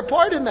to have their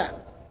part in that.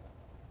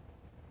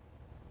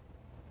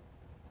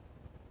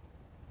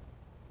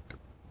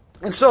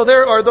 And so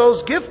there are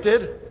those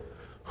gifted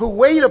who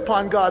wait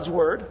upon God's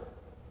Word,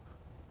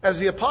 as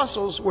the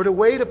apostles were to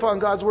wait upon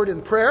God's Word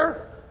in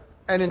prayer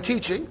and in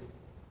teaching.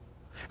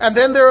 And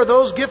then there are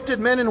those gifted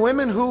men and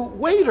women who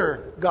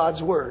waiter God's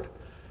Word.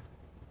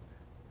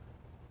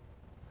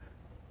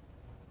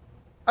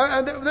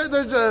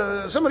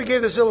 Somebody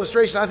gave this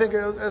illustration. I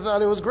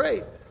thought it was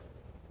great.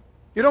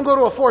 You don't go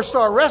to a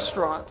 4-star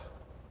restaurant.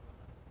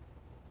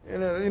 A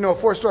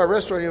 4-star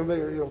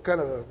restaurant,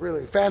 kind of a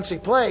really fancy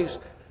place.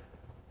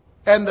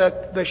 And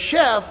the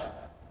chef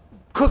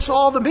cooks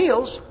all the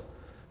meals,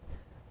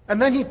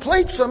 and then he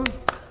plates them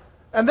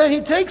And then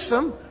he takes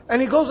them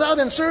and he goes out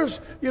and serves,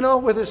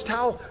 with his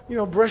towel,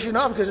 brushing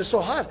off because it's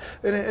so hot.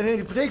 And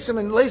he takes them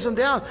and lays them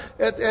down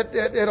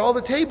at all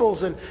the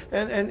tables. And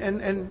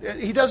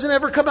he doesn't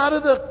ever come out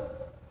of the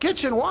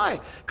kitchen. Why?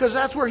 Because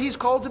that's where he's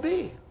called to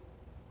be.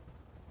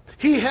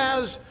 He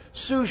has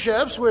sous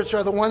chefs, which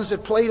are the ones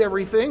that plate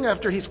everything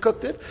after he's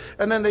cooked it,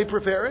 and then they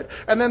prepare it.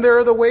 And then there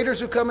are the waiters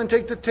who come and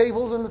take the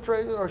tables and the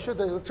trays, or should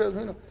they?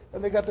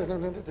 And they got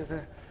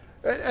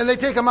and they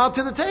take them out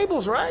to the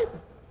tables, right?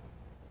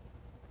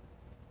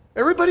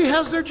 Everybody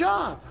has their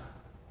job.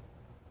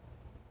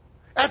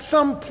 At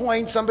some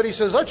point, somebody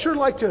says, "I'd sure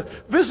like to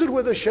visit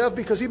with a chef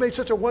because he made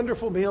such a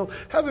wonderful meal.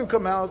 Have him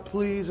come out,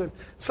 please." And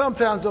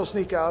sometimes they'll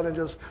sneak out and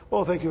just,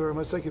 "Oh, thank you very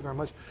much,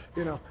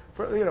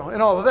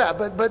 and all of that.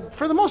 But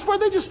for the most part,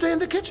 they just stay in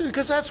the kitchen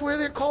because that's where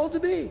they're called to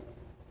be,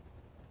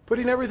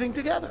 putting everything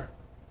together.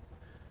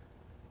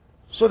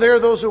 So there are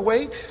those who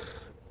wait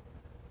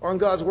on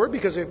God's word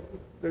because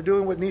they're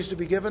doing what needs to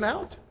be given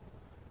out,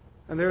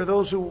 and there are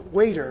those who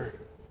waiter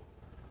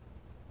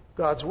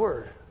God's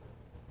word.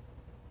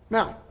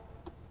 Now,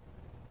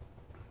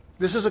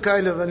 this is a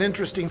kind of an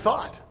interesting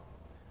thought.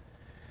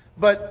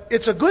 But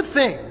it's a good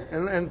thing,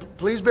 and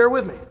please bear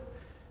with me.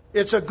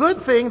 It's a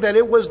good thing that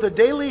it was the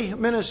daily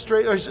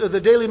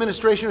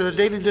ministration or the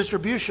daily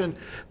distribution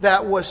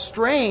that was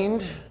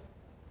strained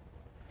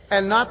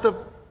and not the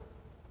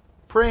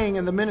praying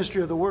and the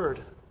ministry of the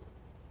word.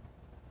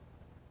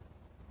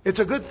 It's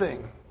a good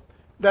thing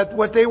that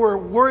what they were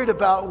worried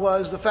about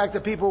was the fact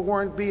that people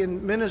weren't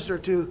being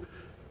ministered to,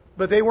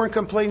 but they weren't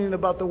complaining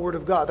about the word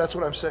of God. That's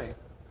what I'm saying.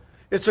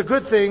 It's a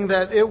good thing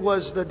that it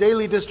was the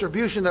daily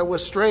distribution that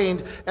was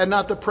strained and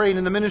not the praying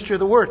and the ministry of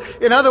the word.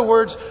 In other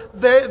words,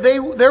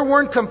 there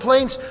weren't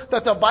complaints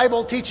that the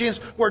Bible teachings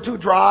were too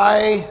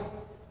dry,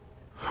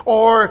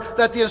 or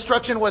that the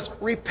instruction was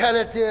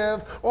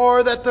repetitive,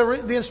 or that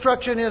the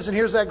instruction is, and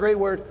here's that great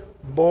word,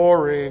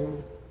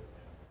 boring.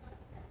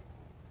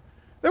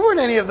 There weren't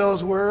any of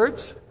those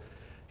words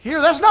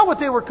here. That's not what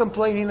they were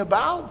complaining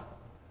about.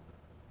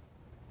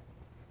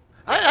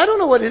 I don't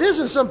know what it is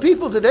in some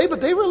people today,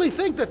 but they really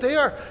think that they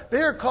are the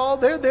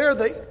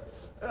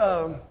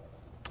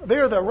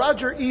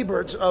Roger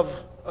Eberts of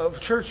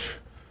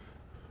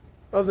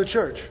the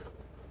church,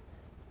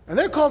 and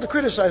they're called to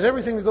criticize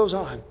everything that goes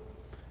on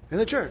in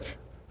the church.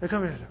 They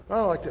come in, I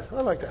don't like this,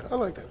 I like that, I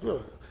like that.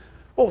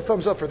 Oh,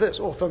 thumbs up for this.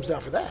 Oh, thumbs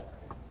down for that.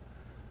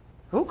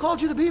 Who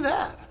called you to be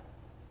that?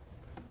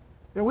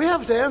 We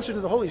have to answer to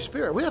the Holy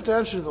Spirit. We have to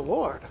answer to the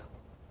Lord.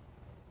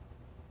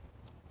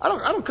 I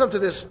don't come to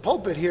this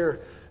pulpit here,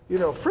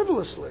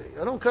 frivolously.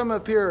 I don't come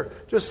up here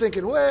just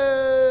thinking,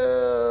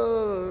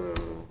 well,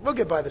 we'll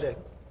get by the day.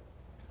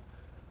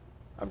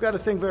 I've got to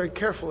think very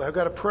carefully. I've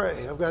got to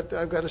pray. I've got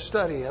to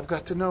study. I've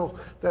got to know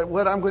that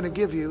what I'm going to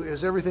give you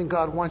is everything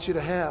God wants you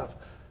to have.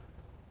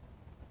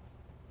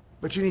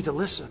 But you need to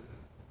listen.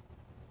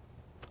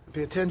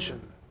 Pay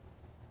attention.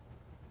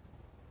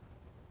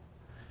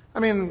 I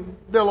mean,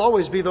 there'll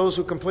always be those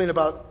who complain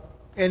about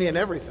any and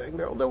everything.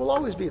 There will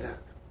always be that.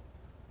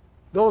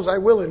 Those I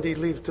will indeed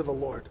leave to the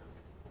Lord.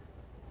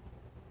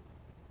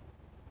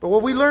 But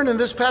what we learn in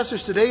this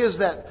passage today is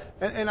that,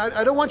 and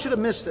I don't want you to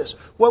miss this,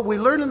 what we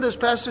learn in this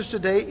passage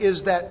today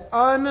is that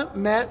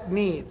unmet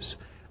needs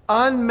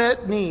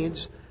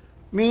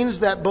means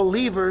that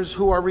believers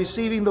who are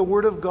receiving the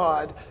Word of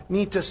God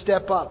need to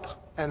step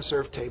up and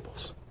serve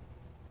tables.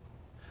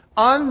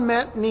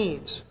 Unmet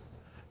needs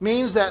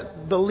means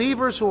that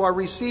believers who are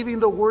receiving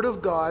the Word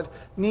of God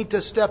need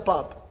to step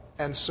up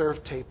and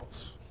serve tables.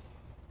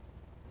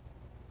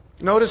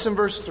 Notice in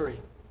verse 3.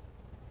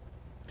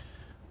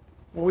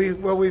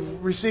 What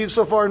we've received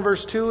so far in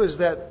verse 2 is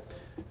that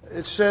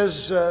it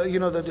says,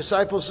 the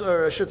disciples,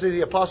 or I should say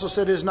the apostles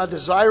said, it is not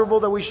desirable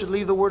that we should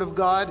leave the Word of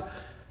God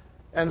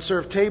and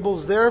serve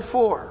tables.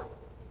 Therefore,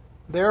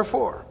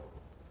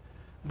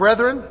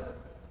 brethren,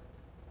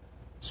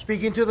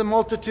 speaking to the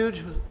multitude,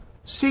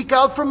 seek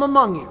out from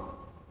among you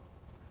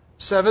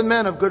 7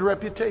 men of good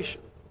reputation,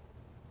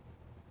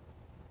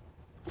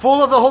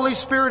 full of the Holy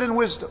Spirit and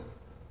wisdom,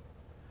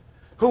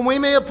 whom we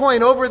may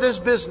appoint over this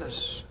business.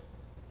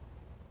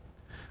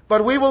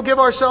 But we will give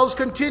ourselves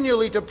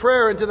continually to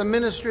prayer and to the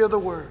ministry of the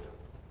Word.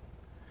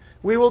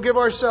 We will give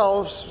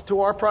ourselves to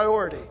our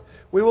priority.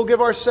 We will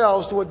give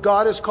ourselves to what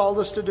God has called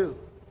us to do.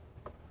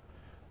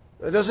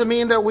 It doesn't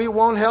mean that we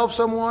won't help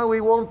someone,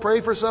 we won't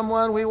pray for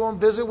someone, we won't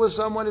visit with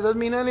someone. It doesn't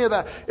mean any of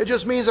that. It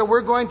just means that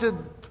we're going to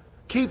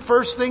keep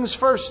first things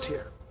first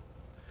here.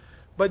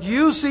 But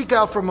you seek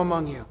out from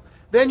among you.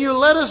 Then you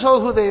let us know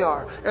who they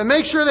are. And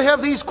make sure they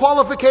have these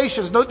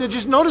qualifications. Did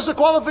you notice the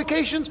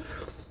qualifications?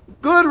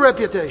 Good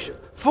reputation.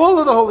 Full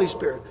of the Holy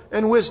Spirit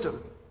and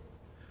wisdom.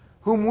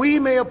 Whom we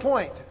may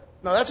appoint.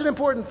 Now that's an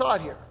important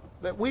thought here.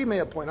 That we may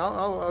appoint.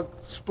 I'll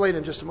explain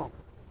in just a moment.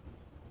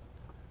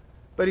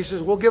 But he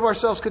says we'll give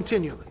ourselves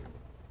continually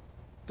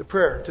to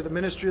prayer, to the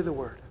ministry of the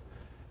Word.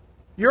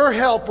 Your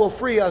help will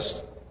free us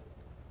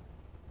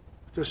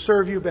to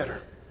serve you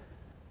better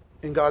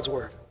in God's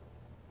Word.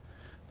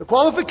 The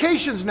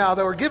qualifications now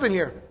that were given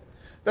here,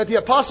 that the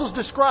apostles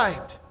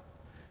described,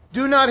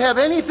 do not have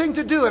anything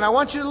to do, and I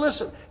want you to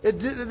listen,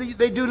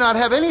 they do not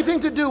have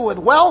anything to do with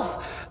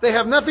wealth, they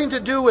have nothing to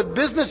do with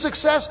business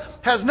success,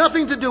 has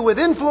nothing to do with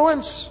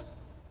influence.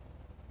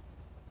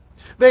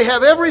 They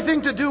have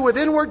everything to do with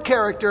inward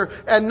character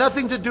and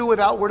nothing to do with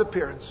outward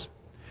appearance.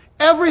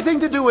 Everything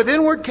to do with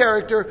inward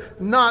character,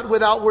 not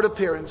with outward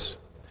appearance.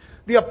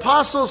 The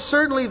apostles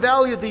certainly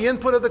valued the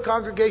input of the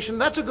congregation.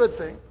 That's a good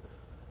thing.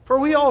 For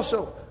we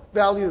also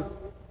value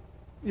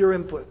your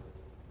input.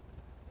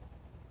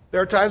 There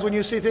are times when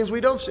you see things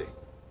we don't see.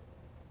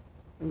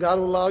 And God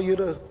will allow you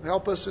to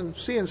help us in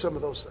seeing some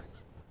of those things.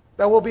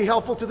 That will be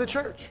helpful to the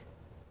church.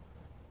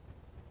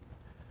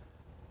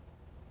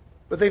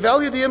 But they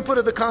valued the input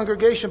of the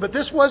congregation. But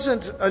this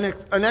wasn't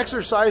an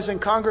exercise in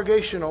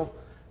congregational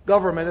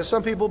government, as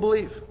some people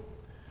believe.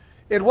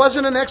 It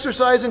wasn't an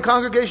exercise in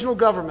congregational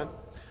government,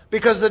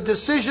 because the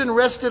decision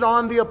rested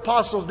on the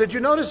apostles. Did you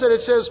notice that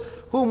it says,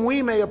 whom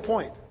we may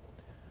appoint?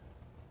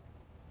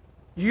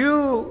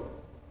 You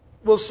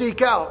will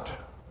seek out.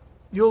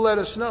 You'll let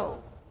us know.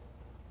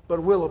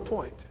 But we'll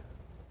appoint.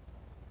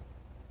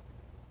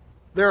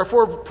 There are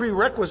 4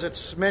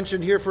 prerequisites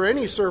mentioned here for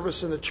any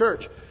service in the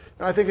church.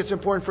 And I think it's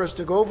important for us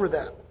to go over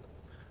that.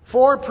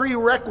 4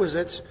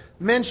 prerequisites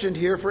mentioned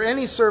here for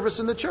any service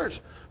in the church.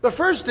 The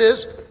first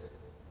is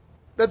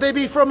that they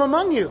be from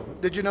among you.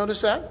 Did you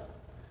notice that?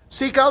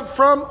 Seek out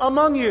from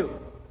among you.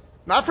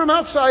 Not from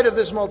outside of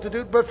this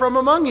multitude, but from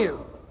among you.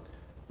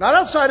 Not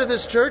outside of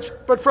this church,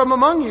 but from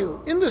among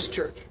you in this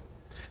church.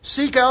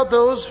 Seek out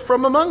those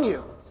from among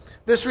you.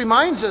 This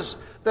reminds us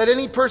that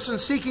any person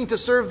seeking to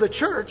serve the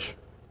church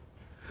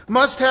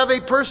must have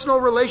a personal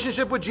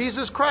relationship with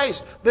Jesus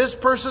Christ. This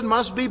person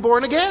must be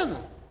born again.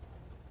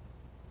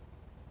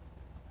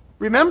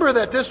 Remember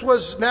that this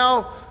was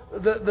now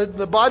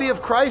the body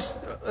of Christ,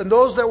 and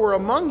those that were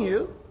among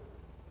you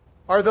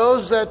are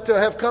those that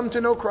have come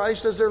to know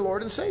Christ as their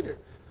Lord and Savior.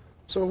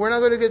 So we're not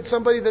going to get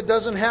somebody that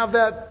doesn't have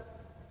that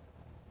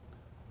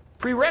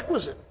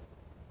prerequisite.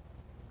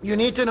 You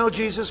need to know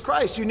Jesus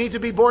Christ. You need to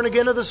be born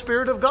again of the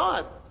Spirit of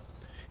God.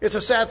 It's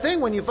a sad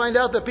thing when you find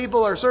out that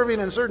people are serving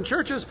in certain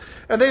churches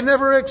and they've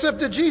never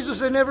accepted Jesus,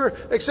 they never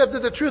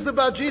accepted the truth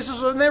about Jesus,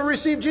 or never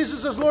received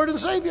Jesus as Lord and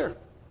Savior.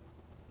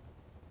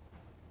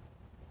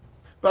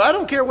 But I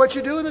don't care what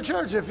you do in the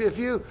church. If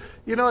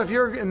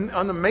you're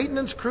on the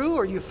maintenance crew,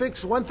 or you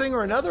fix one thing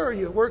or another, or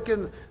you work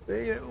in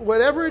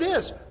whatever it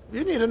is,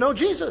 you need to know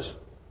Jesus.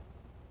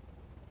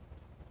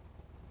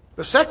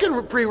 The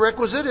second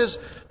prerequisite is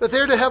that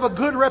they're to have a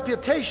good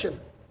reputation.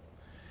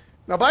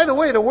 Now, by the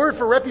way, the word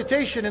for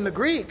reputation in the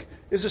Greek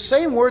is the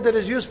same word that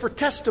is used for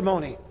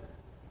testimony.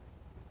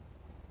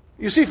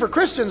 You see, for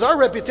Christians, our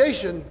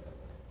reputation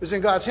is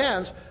in God's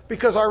hands,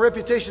 because our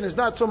reputation is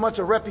not so much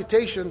a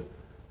reputation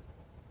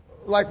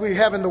like we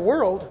have in the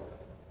world.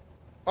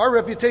 Our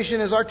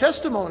reputation is our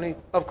testimony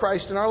of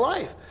Christ in our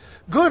life.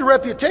 Good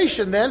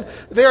reputation, then,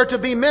 they are to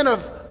be men of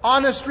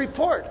honest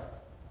report.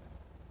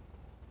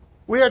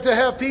 We are to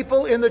have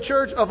people in the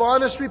church of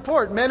honest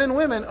report, men and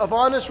women of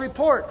honest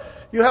report.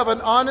 You have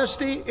an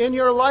honesty in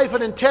your life,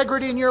 an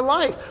integrity in your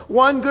life.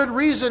 One good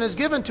reason is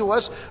given to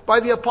us by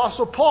the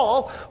Apostle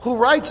Paul, who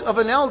writes of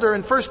an elder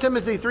in 1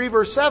 Timothy 3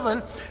 verse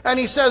 7, and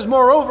he says,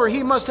 moreover,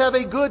 he must have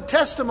a good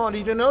testimony.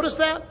 Did you notice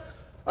that?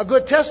 A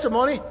good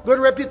testimony, good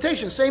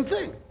reputation, same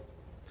thing.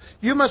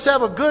 He must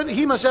have a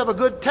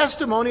good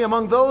testimony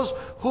among those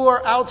who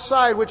are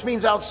outside, which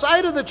means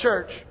outside of the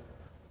church,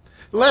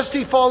 lest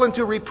he fall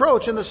into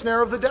reproach in the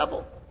snare of the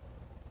devil.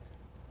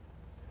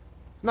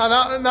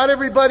 Now, not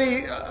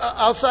everybody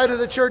outside of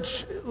the church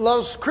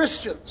loves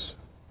Christians.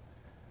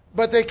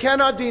 But they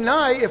cannot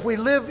deny, if we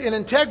live in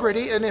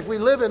integrity and if we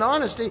live in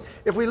honesty,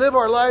 if we live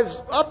our lives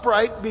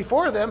upright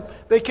before them,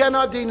 they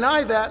cannot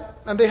deny that,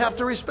 and they have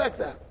to respect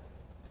that.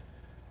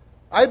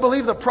 I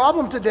believe the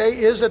problem today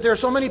is that there are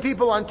so many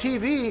people on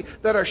TV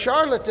that are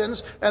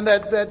charlatans and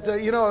that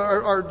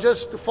are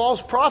just false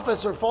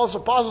prophets or false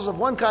apostles of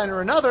one kind or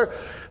another,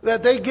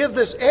 that they give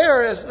this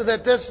air as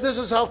that this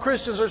is how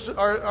Christians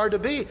are to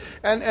be,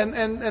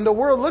 and the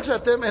world looks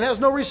at them and has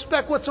no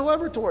respect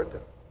whatsoever toward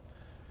them,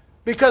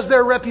 because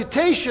their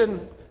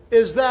reputation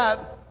is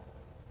that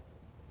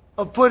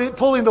of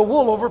pulling the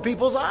wool over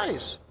people's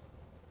eyes.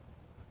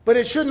 But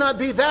it should not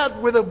be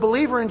that with a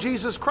believer in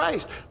Jesus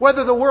Christ.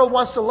 Whether the world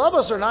wants to love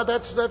us or not,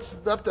 that's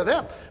up to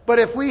them. But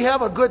if we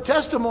have a good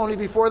testimony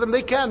before them,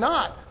 they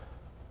cannot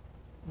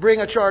bring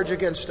a charge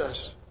against us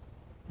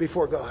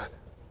before God.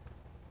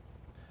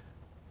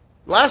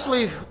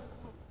 Lastly,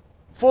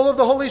 full of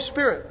the Holy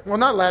Spirit. Well,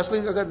 not lastly,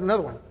 I've got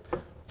another one.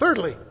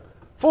 Thirdly,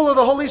 full of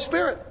the Holy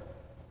Spirit.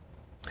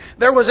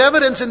 There was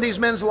evidence in these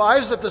men's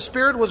lives that the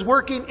Spirit was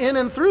working in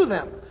and through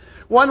them.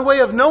 One way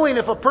of knowing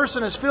if a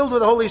person is filled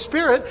with the Holy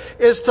Spirit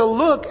is to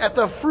look at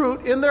the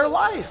fruit in their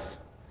life.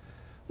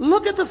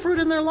 Look at the fruit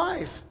in their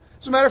life.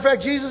 As a matter of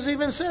fact, Jesus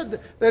even said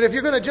that if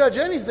you're going to judge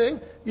anything,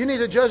 you need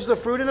to judge the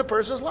fruit in a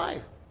person's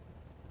life.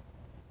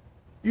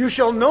 You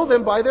shall know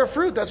them by their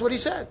fruit. That's what he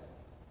said.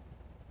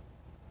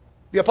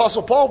 The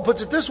Apostle Paul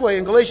puts it this way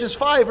in Galatians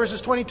 5,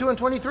 verses 22 and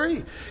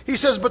 23. He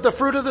says, but the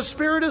fruit of the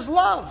Spirit is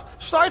love.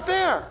 Start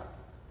there.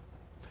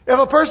 If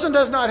a person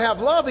does not have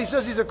love, he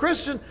says he's a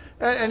Christian,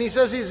 and he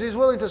says he's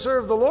willing to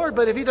serve the Lord,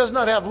 but if he does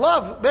not have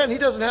love, then he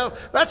doesn't have,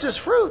 that's his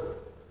fruit.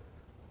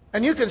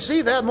 And you can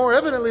see that more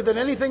evidently than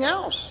anything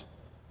else.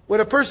 When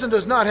a person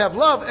does not have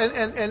love,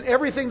 and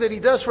everything that he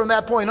does from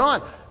that point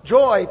on,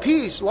 joy,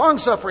 peace,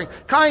 long-suffering,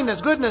 kindness,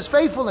 goodness,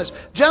 faithfulness,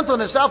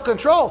 gentleness,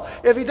 self-control,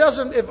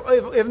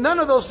 if none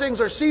of those things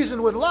are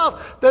seasoned with love,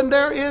 then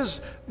there is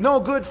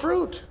no good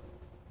fruit.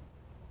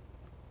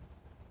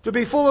 To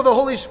be full of the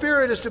Holy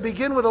Spirit is to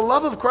begin with the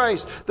love of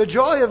Christ, the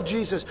joy of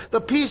Jesus, the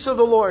peace of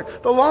the Lord,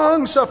 the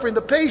long-suffering,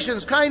 the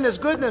patience, kindness,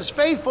 goodness,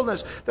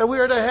 faithfulness that we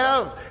are to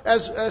have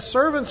as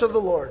servants of the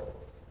Lord.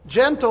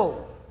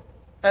 Gentle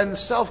and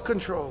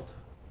self-controlled.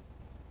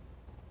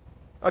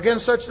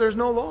 Against such there's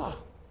no law.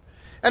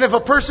 And if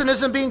a person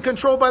isn't being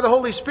controlled by the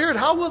Holy Spirit,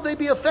 how will they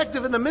be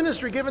effective in the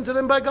ministry given to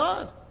them by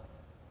God?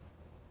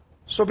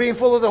 So being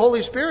full of the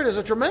Holy Spirit is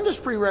a tremendous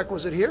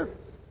prerequisite here,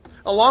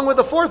 along with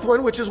the fourth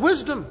one, which is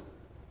wisdom.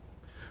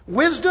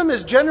 Wisdom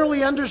is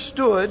generally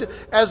understood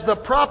as the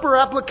proper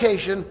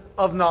application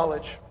of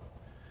knowledge.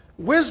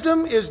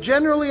 Wisdom is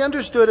generally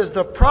understood as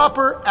the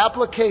proper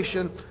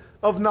application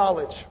of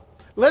knowledge.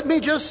 Let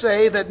me just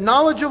say that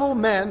knowledgeable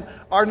men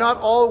are not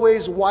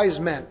always wise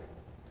men.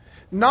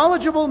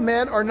 Knowledgeable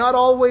men are not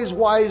always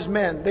wise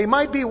men. They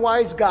might be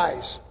wise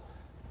guys,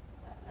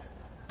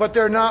 but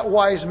they're not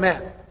wise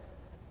men.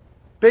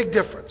 Big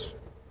difference.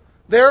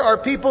 There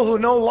are people who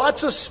know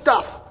lots of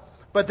stuff,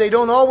 but they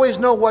don't always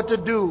know what to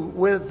do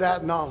with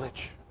that knowledge.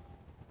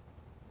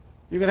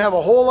 You can have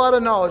a whole lot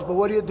of knowledge, but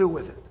what do you do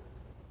with it?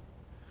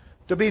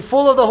 To be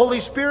full of the Holy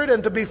Spirit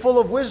and to be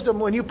full of wisdom,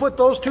 when you put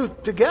those two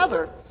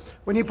together,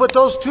 when you put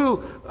those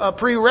two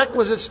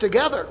prerequisites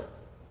together,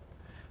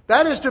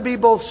 that is to be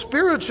both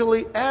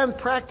spiritually and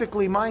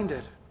practically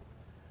minded.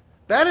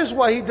 That is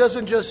why he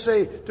doesn't just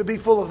say to be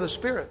full of the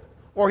Spirit,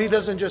 or he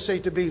doesn't just say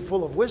to be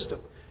full of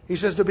wisdom. He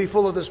says to be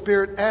full of the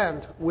Spirit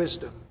and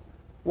wisdom.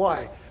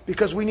 Why?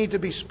 Because we need to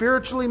be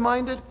spiritually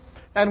minded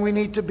and we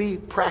need to be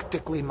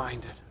practically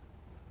minded.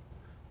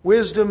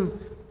 Wisdom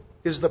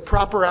is the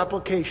proper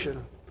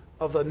application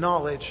of the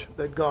knowledge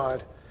that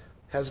God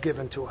has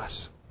given to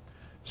us.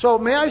 So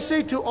may I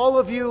say to all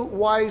of you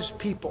wise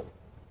people,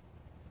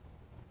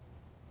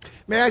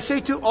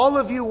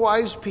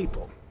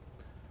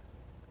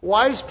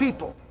 wise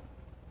people,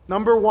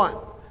 number one,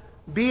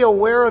 be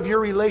aware of your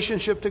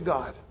relationship to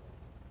God.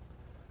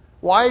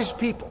 Wise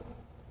people,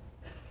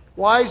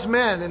 wise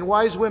men and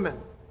wise women,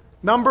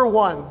 number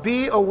one,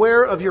 be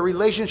aware of your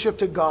relationship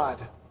to God.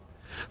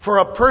 For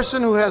a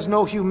person who has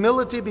no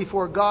humility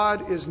before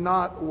God is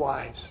not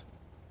wise.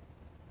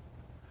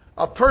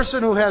 A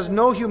person who has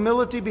no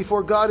humility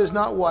before God is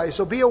not wise.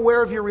 So be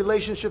aware of your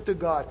relationship to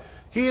God.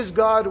 He is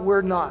God,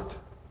 we're not.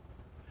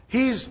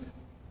 He's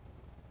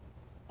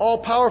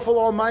all-powerful,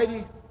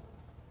 almighty,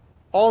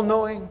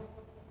 all-knowing,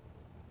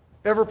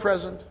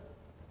 ever-present.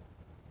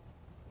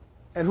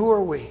 And who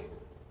are we?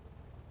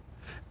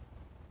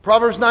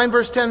 Proverbs 9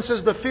 verse 10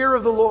 says, the fear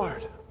of the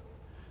Lord.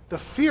 The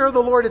fear of the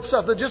Lord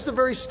itself, just the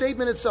very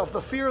statement itself,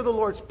 the fear of the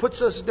Lord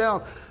puts us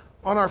down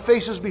on our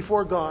faces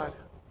before God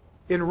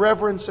in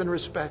reverence and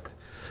respect.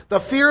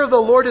 The fear of the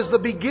Lord is the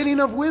beginning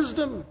of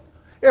wisdom.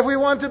 If we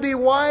want to be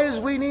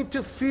wise, we need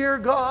to fear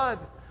God.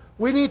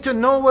 We need to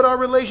know what our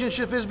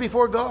relationship is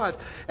before God.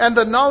 And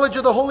the knowledge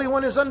of the Holy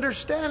One is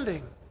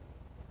understanding.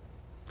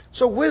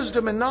 So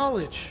wisdom and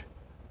knowledge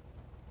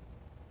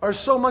are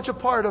so much a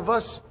part of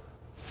us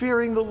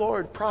fearing the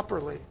Lord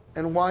properly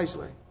and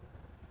wisely.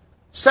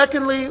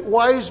 Secondly,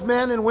 wise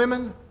men and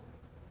women,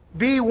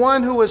 be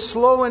one who is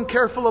slow and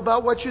careful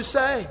about what you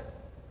say.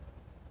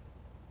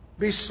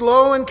 Be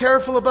slow and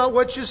careful about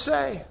what you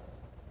say.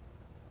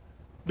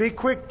 Be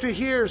quick to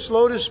hear,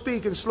 slow to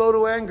speak, and slow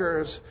to anger,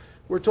 as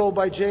we're told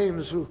by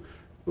James,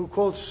 who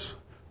quotes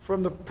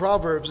from the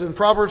Proverbs. In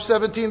Proverbs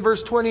 17,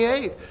 verse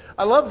 28,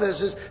 I love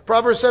this.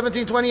 Proverbs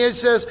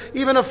 17:28 says,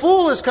 even a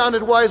fool is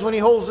counted wise when he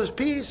holds his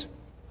peace.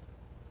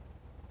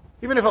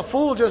 Even if a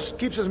fool just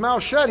keeps his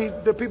mouth shut,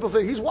 the people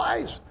say, he's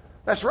wise.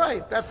 That's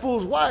right. That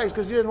fool's wise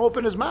because he didn't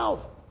open his mouth.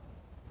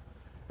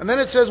 And then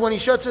it says when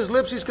he shuts his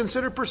lips, he's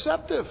considered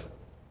perceptive.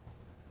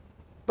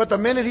 But the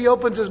minute he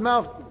opens his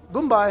mouth,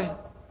 goodbye,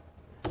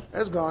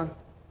 that's gone.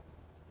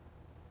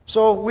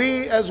 So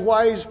we as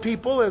wise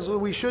people, as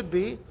we should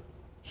be,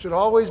 should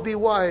always be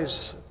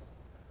wise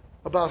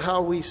about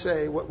how we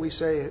say what we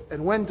say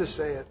and when to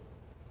say it.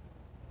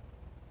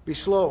 Be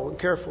slow and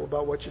careful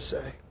about what you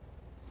say.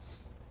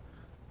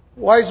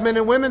 Wise men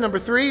and women, number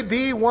 3,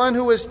 be one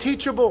who is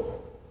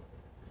teachable.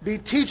 Be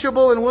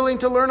teachable and willing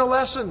to learn a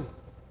lesson.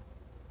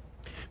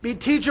 Be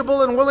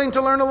teachable and willing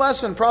to learn a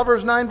lesson.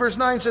 Proverbs 9 verse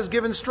 9 says,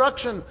 give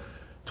instruction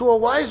to a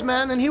wise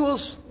man and he will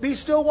be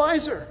still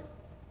wiser.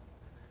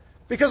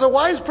 Because a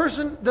wise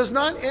person does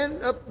not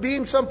end up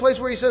being someplace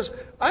where he says,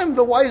 I'm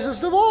the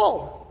wisest of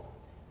all.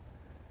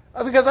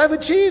 Because I've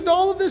achieved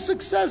all of this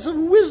success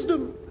and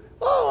wisdom.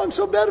 Oh, I'm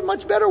so better,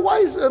 much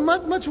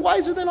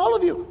wiser than all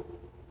of you.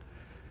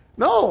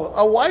 No,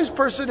 a wise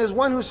person is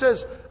one who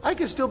says, I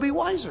can still be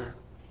wiser.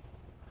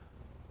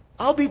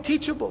 I'll be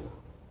teachable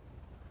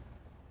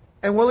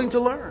and willing to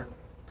learn.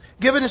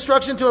 Give an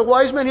instruction to a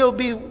wise man, he'll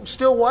be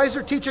still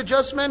wiser. Teach a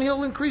just man,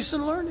 he'll increase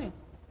in learning.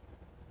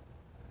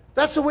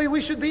 That's the way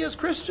we should be as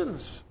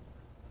Christians.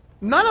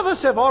 None of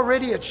us have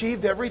already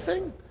achieved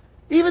everything.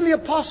 Even the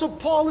Apostle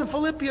Paul in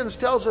Philippians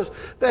tells us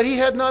that he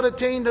had not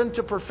attained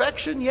unto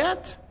perfection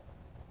yet.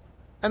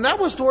 And that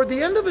was toward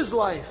the end of his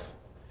life.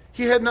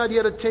 He had not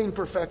yet attained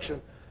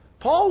perfection.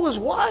 Paul was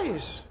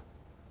wise.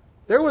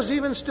 There was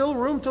even still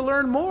room to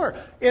learn more.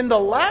 In the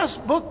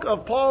last book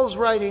of Paul's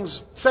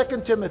writings,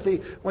 2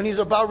 Timothy, when he's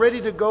about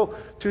ready to go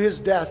to his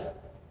death,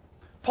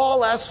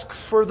 Paul asks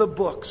for the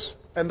books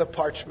and the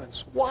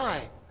parchments.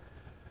 Why?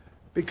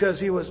 Because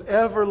he was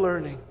ever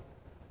learning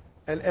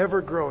and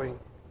ever growing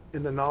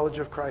in the knowledge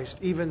of Christ,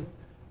 even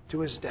to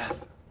his death.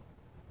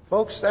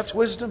 Folks, that's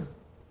wisdom.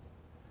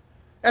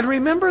 And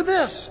remember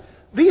this,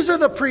 these are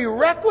the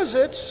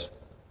prerequisites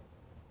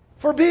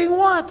for being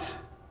what?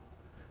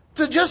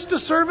 To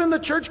serve in the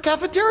church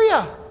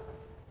cafeteria.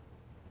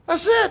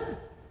 That's it.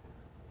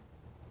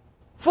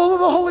 Full of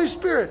the Holy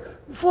Spirit,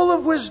 full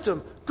of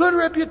wisdom, good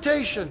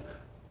reputation,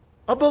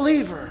 a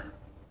believer.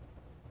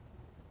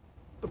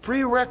 The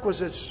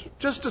prerequisites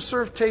just to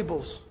serve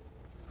tables.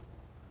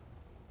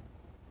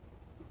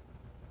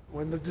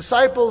 When the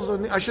disciples,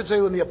 when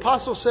the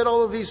apostles said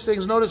all of these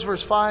things, notice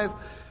verse 5,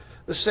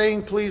 the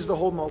saying pleased the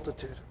whole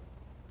multitude.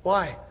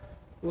 Why?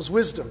 It was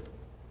wisdom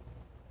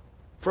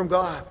from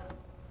God.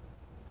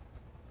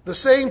 The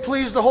saying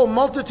pleased the whole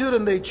multitude,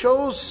 and they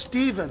chose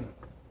Stephen,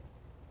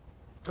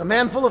 a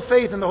man full of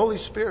faith in the Holy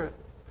Spirit,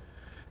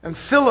 and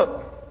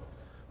Philip,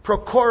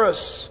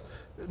 Prochorus,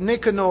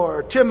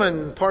 Nicanor,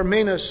 Timon,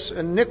 Parmenas,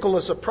 and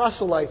Nicholas, a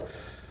proselyte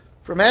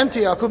from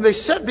Antioch, whom they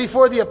set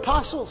before the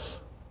apostles.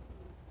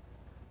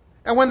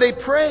 And when they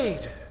prayed,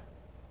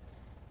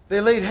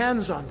 they laid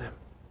hands on them.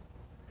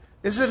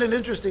 Isn't it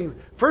interesting?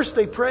 First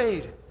they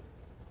prayed,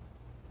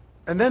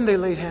 and then they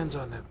laid hands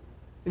on them.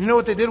 And you know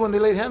what they did when they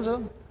laid hands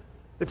on them?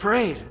 They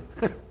prayed.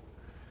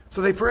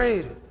 So they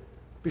prayed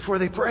before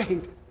they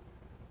prayed.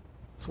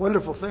 It's a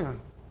wonderful thing.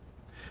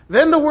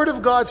 Then the word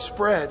of God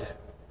spread.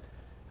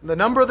 And the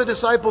number of the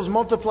disciples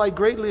multiplied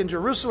greatly in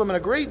Jerusalem, and a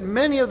great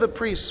many of the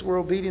priests were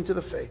obedient to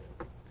the faith.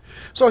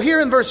 So here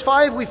in verse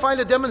 5 we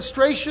find a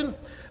demonstration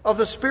of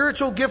the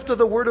spiritual gift of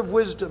the word of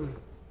wisdom.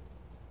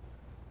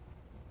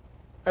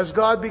 As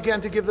God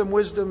began to give them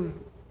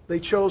wisdom,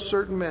 they chose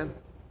certain men.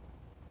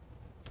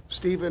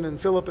 Stephen and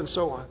Philip and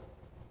so on.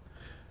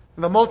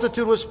 And the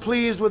multitude was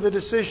pleased with the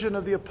decision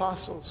of the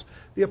apostles.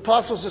 The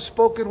apostles had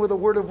spoken with a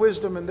word of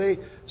wisdom, and they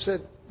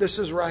said, this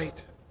is right.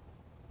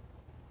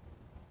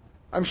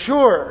 I'm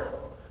sure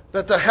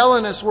that the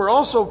Hellenists were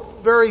also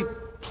very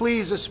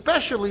pleased,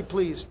 especially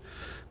pleased,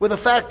 with the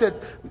fact that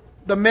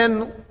the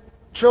men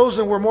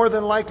chosen were more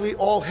than likely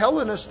all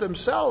Hellenists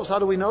themselves. How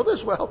do we know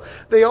this? Well,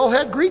 they all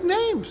had Greek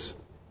names.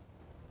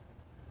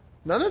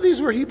 None of these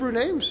were Hebrew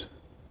names.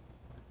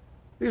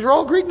 These were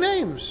all Greek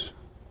names.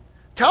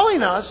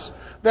 Telling us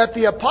that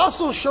the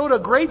apostles showed a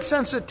great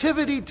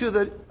sensitivity to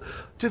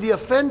the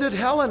offended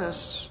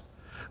Hellenists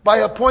by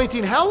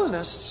appointing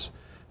Hellenists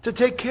to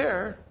take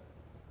care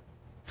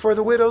for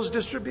the widow's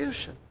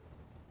distribution.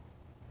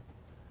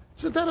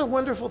 Isn't that a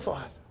wonderful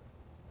thought?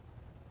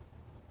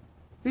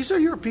 These are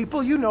your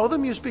people. You know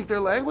them. You speak their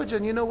language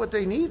and you know what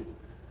they need.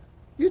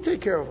 You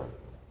take care of them.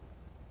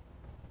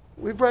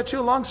 We brought you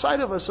alongside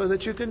of us so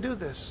that you can do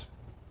this.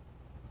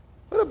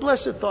 What a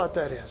blessed thought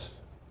that is.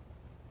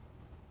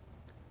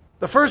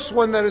 The first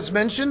one that is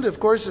mentioned, of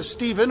course, is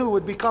Stephen, who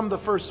would become the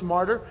first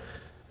martyr.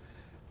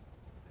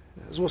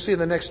 As we'll see in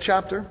the next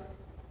chapter.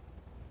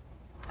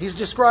 He's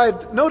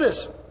described,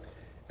 notice,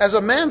 as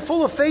a man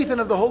full of faith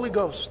and of the Holy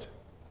Ghost.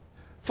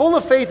 Full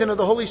of faith and of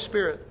the Holy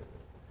Spirit.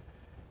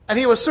 And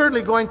he was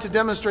certainly going to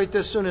demonstrate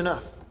this soon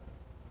enough.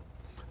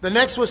 The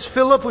next was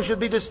Philip, who should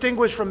be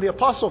distinguished from the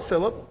Apostle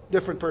Philip,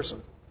 different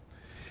person.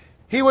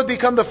 He would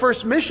become the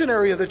first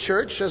missionary of the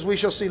church, as we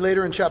shall see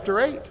later in chapter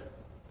 8.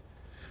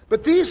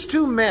 But these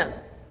two men,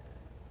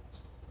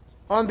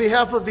 on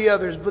behalf of the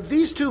others, but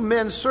these two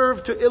men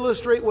serve to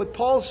illustrate what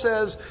Paul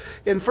says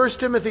in 1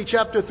 Timothy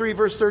chapter 3,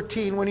 verse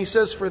 13, when he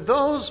says, for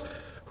those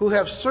who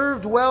have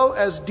served well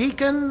as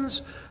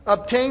deacons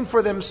obtain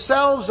for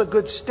themselves a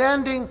good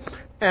standing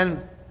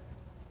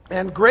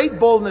and great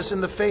boldness in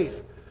the faith,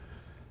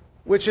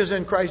 which is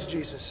in Christ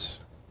Jesus.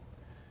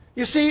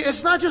 You see,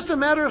 it's not just a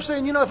matter of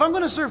saying, if I'm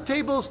going to serve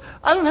tables,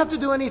 I don't have to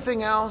do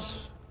anything else.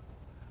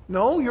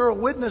 No, you're a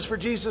witness for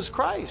Jesus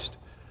Christ.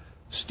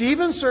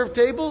 Stephen served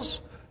tables,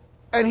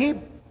 and he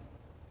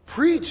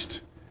preached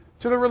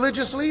to the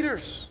religious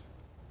leaders.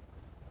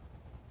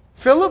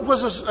 Philip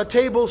was a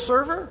table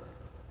server,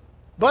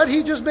 but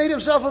he just made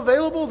himself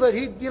available that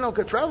he,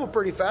 could travel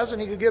pretty fast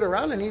and he could get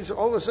around, and he's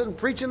all of a sudden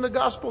preaching the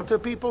gospel to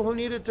people who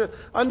needed to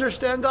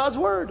understand God's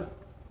word.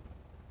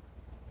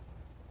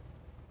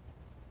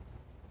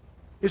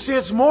 You see,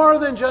 it's more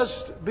than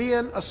just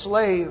being a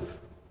slave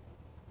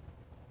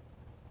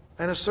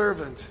and a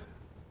servant.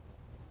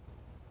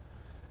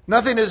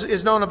 Nothing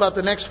is known about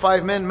the next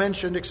 5 men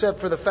mentioned except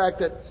for the fact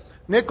that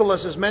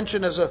Nicholas is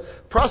mentioned as a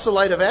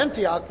proselyte of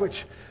Antioch,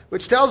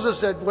 which tells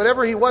us that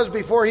whatever he was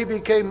before he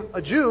became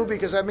a Jew,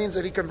 because that means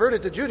that he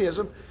converted to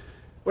Judaism,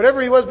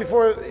 whatever he was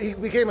before he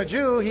became a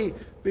Jew,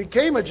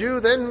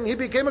 then he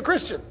became a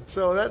Christian.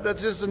 So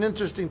that's just an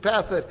interesting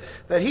path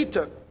that he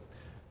took,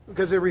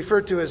 because they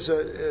referred to his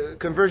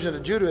conversion to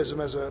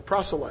Judaism as a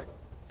proselyte.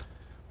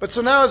 But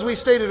so now, as we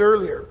stated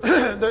earlier,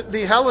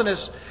 the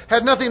Hellenists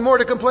had nothing more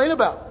to complain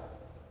about.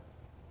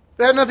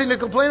 They had nothing to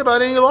complain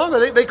about any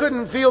longer. They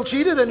couldn't feel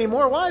cheated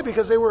anymore. Why?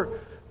 Because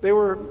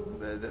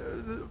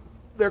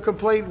their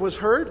complaint was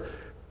heard,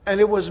 and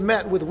it was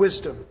met with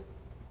wisdom.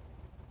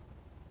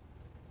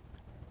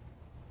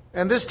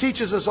 And this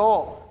teaches us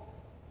all.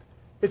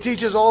 It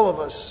teaches all of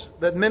us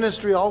that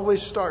ministry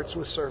always starts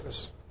with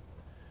service.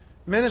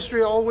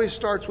 Ministry always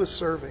starts with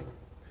serving.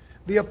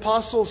 The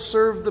apostles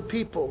served the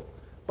people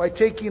by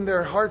taking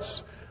their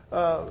hearts'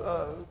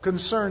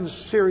 concerns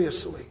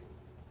seriously.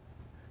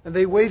 And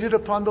they waited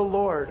upon the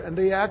Lord, and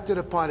they acted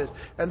upon it,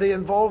 and they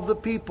involved the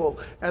people.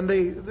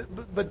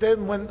 But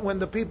then when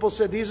the people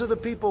said, "These are the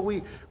people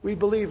we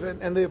believe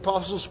in," and the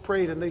apostles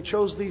prayed, and they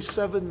chose these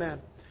 7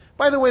 men.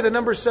 By the way, the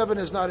number 7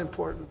 is not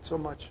important so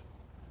much.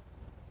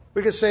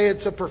 We could say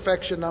it's a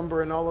perfection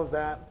number and all of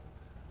that.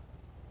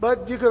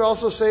 But you could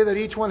also say that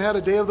each one had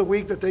a day of the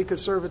week that they could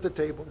serve at the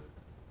table.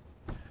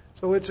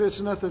 So it's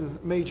nothing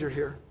major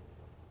here.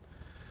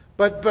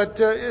 But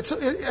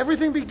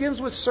everything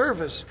begins with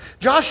service.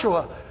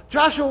 Joshua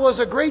was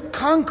a great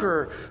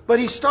conqueror, but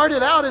he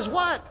started out as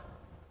what?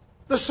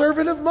 The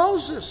servant of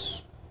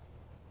Moses.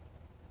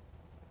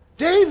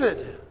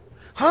 David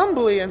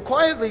humbly and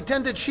quietly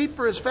tended sheep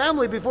for his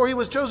family before he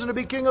was chosen to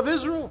be king of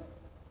Israel.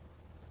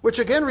 Which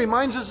again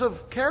reminds us of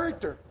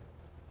character.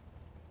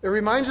 It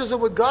reminds us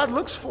of what God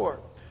looks for.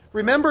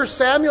 Remember,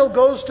 Samuel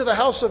goes to the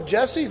house of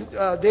Jesse,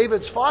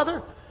 David's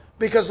father,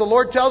 because the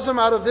Lord tells him,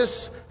 out of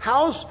this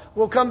house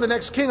will come the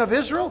next king of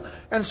Israel.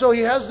 And so he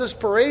has this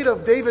parade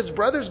of David's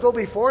brothers go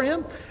before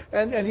him.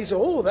 And he says,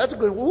 "Oh, that's a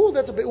good,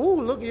 that's a big,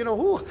 look,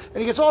 And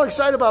he gets all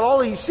excited about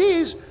all he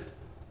sees.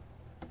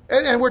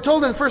 And we're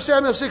told in 1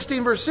 Samuel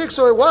 16, verse 6,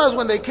 so it was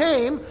when they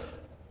came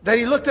that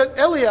he looked at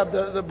Eliab,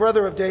 the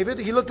brother of David.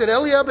 He looked at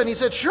Eliab and he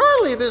said,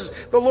 "Surely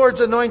the Lord's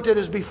anointed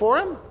is before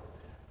him.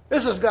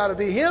 This has got to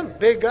be him.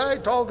 Big guy,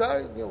 tall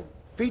guy,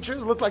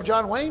 features, look like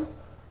John Wayne.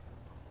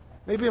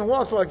 Maybe even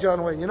walks like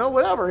John Wayne,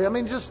 whatever. I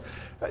mean,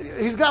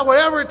 he's got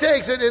whatever it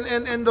takes."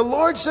 And the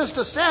Lord says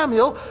to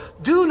Samuel,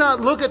 "Do not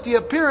look at the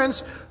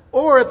appearance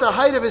or at the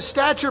height of his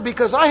stature,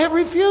 because I have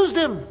refused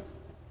him.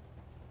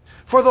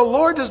 For the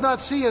Lord does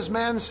not see as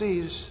man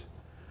sees.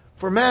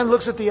 For man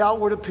looks at the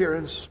outward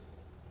appearance,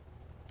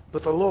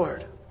 but the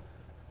Lord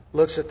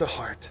looks at the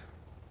heart."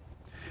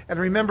 And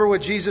remember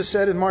what Jesus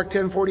said in Mark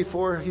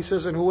 10:44. He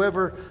says, "And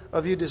whoever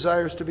of you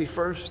desires to be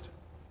first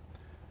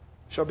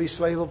shall be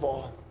slave of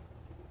all."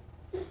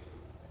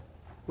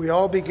 We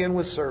all begin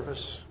with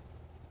service,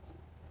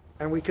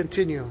 and we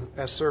continue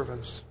as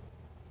servants.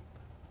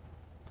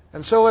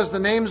 And so as the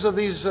names of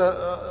these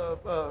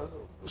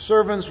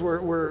servants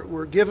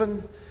were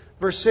given,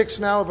 verse 6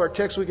 now of our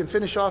text, we can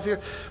finish off here.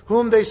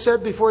 "Whom they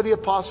set before the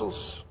apostles.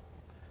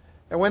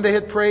 And when they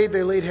had prayed,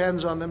 they laid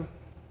hands on them.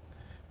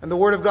 And the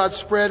word of God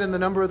spread, and the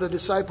number of the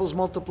disciples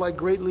multiplied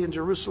greatly in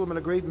Jerusalem, and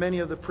a great many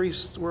of the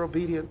priests were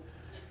obedient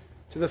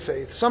to the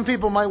faith." Some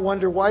people might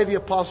wonder why the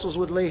apostles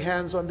would lay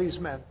hands on these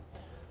men.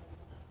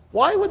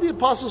 Why would the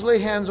apostles lay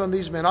hands on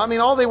these men? I mean,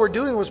 all they were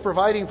doing was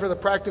providing for the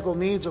practical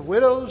needs of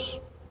widows.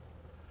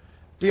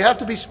 Do you have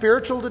to be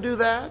spiritual to do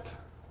that?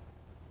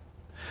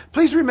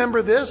 Please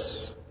remember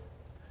this,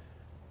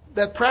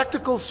 that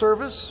practical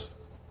service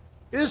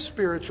is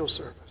spiritual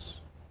service.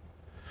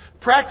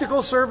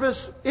 Practical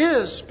service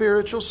is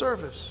spiritual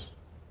service.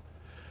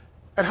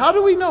 And how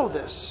do we know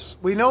this?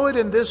 We know it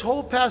in this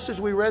whole passage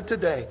we read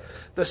today.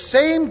 The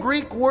same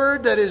Greek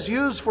word that is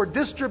used for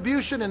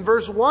distribution in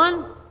verse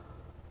 1,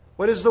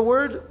 what is the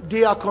word?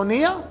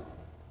 Diakonia.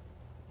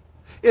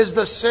 Is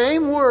the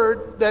same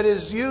word that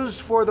is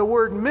used for the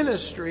word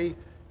ministry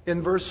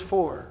in verse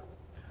 4.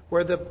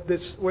 Where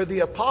the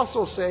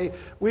apostles say,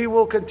 "We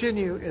will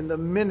continue in the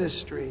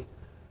ministry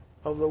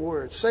of the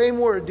word." Same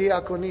word,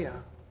 diakonia.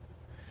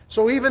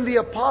 So even the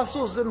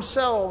apostles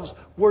themselves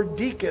were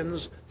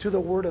deacons to the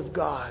word of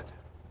God.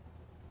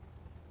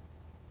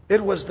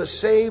 It was the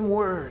same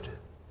word.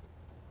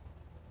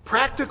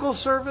 Practical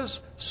service,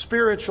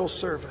 spiritual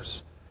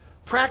service.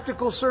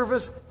 Practical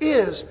service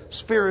is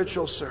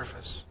spiritual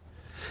service.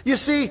 You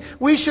see,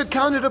 we should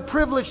count it a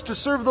privilege to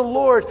serve the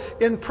Lord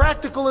in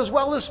practical as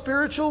well as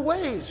spiritual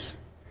ways.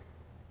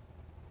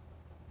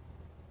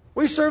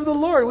 We serve the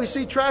Lord. We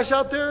see trash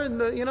out there, and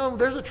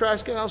there's a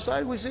trash can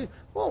outside. We see,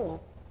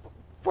 "Oh,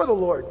 for the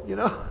Lord,"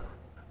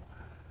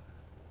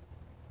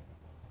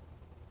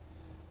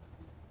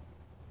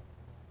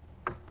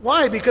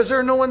 Why? Because there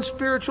are no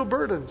unspiritual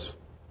burdens.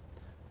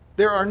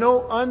 There are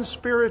no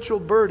unspiritual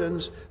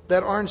burdens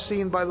that aren't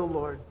seen by the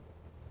Lord.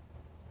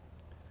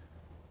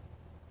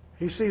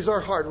 He sees our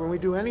heart. When we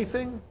do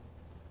anything,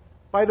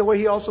 By the way,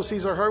 He also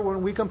sees our heart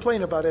when we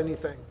complain about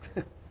anything.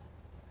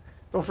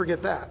 Don't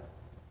forget that.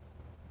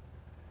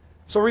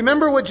 So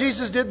remember what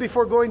Jesus did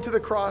before going to the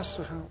cross.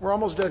 We're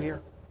almost done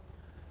here.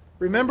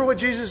 Remember what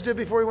Jesus did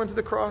before He went to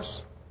the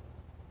cross?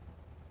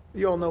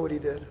 You all know what He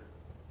did.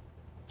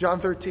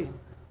 John 13.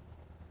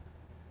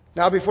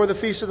 Now before the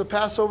feast of the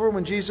Passover,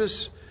 when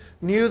Jesus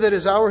knew that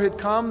His hour had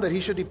come, that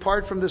He should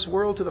depart from this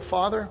world to the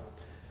Father,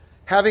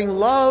 having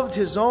loved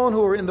His own who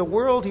were in the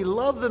world, He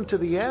loved them to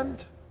the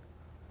end.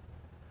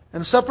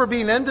 And supper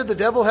being ended, the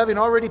devil having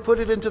already put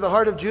it into the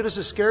heart of Judas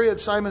Iscariot,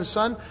 Simon's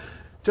son,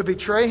 to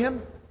betray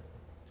Him,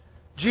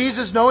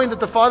 Jesus, knowing that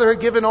the Father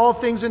had given all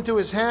things into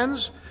His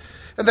hands,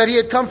 and that He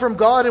had come from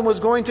God and was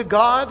going to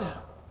God,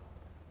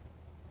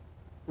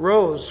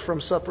 rose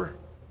from supper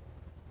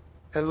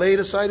and laid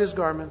aside His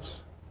garments,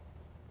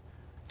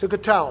 took a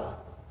towel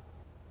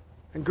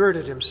and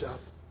girded Himself.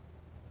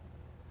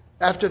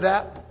 After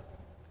that,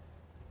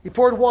 He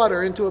poured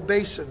water into a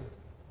basin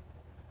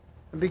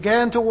and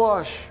began to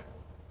wash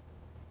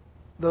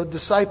the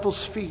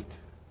disciples' feet,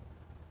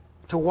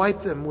 to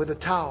wipe them with a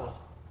towel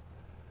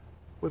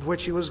with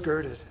which He was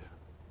girded.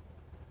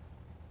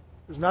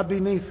 It is not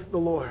beneath the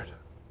Lord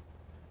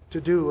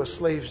to do a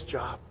slave's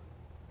job.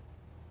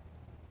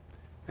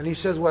 And He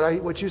says,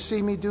 what you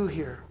see me do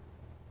here,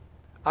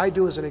 I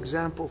do as an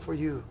example for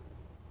you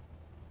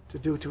to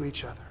do to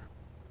each other.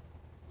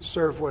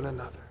 Serve one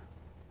another.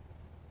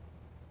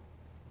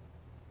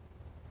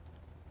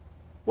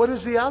 What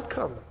is the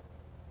outcome?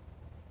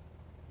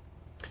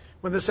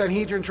 When the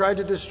Sanhedrin tried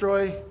to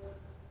destroy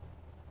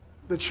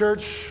the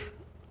church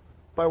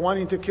by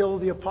wanting to kill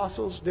the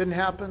apostles, didn't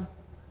happen.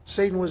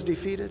 Satan was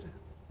defeated.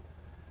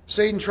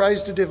 Satan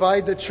tries to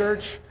divide the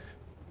church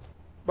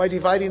by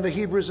dividing the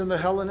Hebrews and the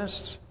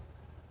Hellenists.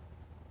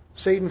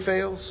 Satan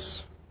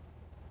fails.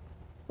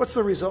 What's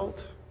the result?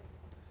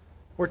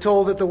 We're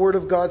told that the Word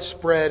of God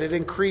spread. It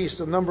increased.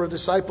 The number of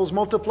disciples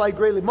multiplied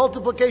greatly.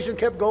 Multiplication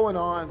kept going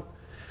on.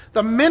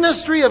 The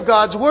ministry of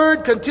God's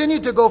Word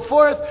continued to go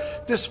forth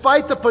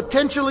despite the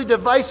potentially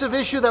divisive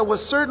issue that was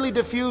certainly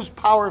diffused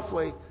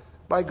powerfully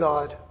by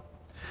God.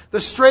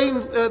 The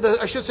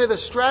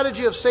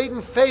strategy of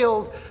Satan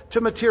failed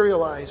to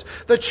materialize.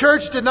 The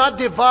church did not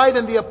divide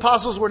and the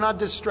apostles were not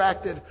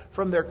distracted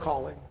from their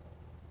calling.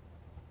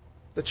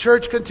 The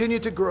church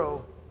continued to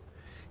grow,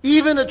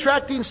 even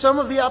attracting some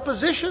of the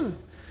opposition,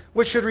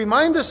 which should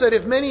remind us that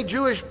if many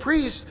Jewish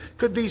priests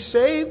could be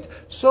saved,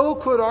 so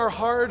could our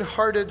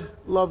hard-hearted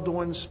loved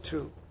ones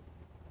too.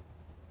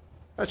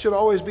 That should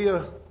always be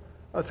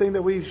a thing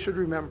that we should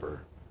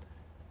remember.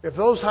 If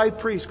those high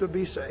priests could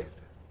be saved,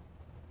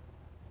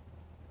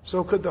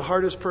 so could the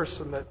hardest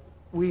person that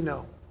we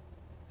know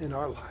in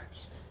our lives.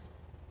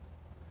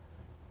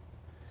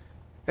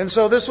 And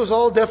so this was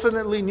all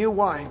definitely new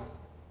wine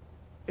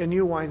in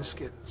new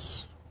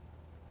wineskins.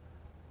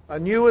 A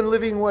new and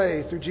living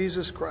way through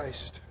Jesus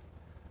Christ.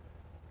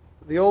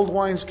 The old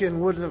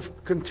wineskin wouldn't have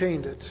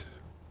contained it.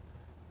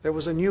 There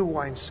was a new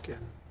wineskin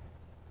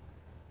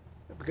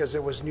because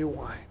there was new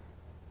wine.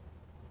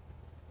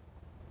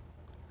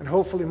 And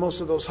hopefully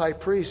most of those high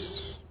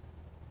priests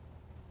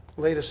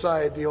laid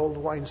aside the old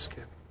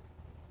wineskin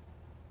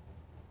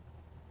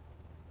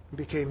and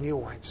became new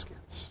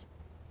wineskins.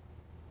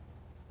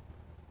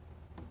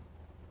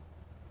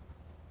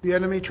 The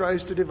enemy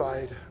tries to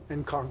divide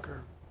and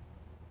conquer,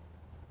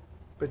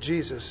 but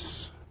Jesus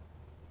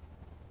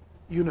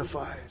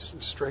unifies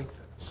and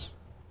strengthens.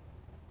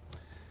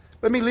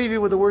 Let me leave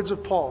you with the words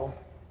of Paul.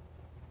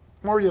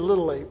 I'm already a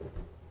little late.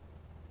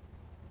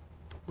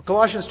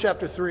 Colossians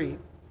chapter 3,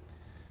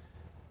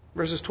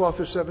 verses 12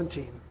 through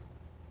 17.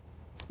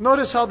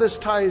 Notice how this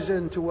ties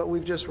into what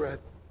we've just read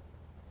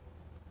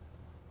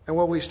and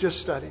what we've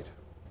just studied.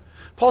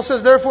 Paul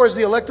says, therefore, as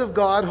the elect of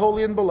God,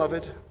 holy and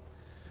beloved,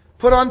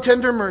 put on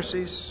tender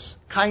mercies,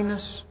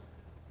 kindness,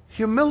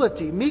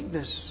 humility,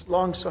 meekness,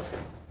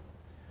 long-suffering,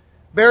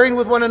 bearing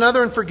with one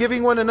another and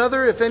forgiving one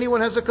another if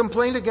anyone has a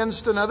complaint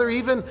against another,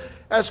 even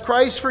as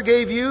Christ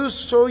forgave you,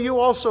 so you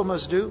also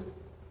must do.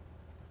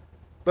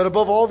 But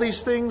above all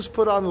these things,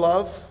 put on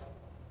love,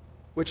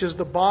 which is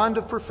the bond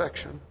of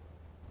perfection.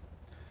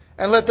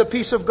 And let the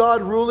peace of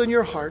God rule in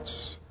your hearts,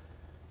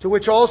 to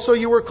which also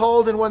you were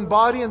called in one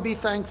body, and be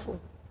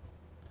thankful.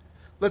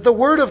 Let the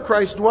word of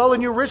Christ dwell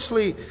in you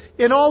richly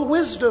in all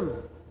wisdom,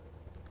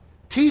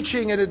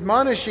 teaching and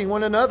admonishing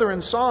one another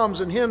in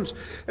psalms and hymns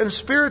and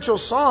spiritual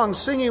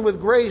songs, singing with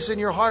grace in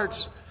your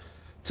hearts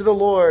to the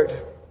Lord.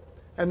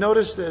 And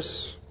notice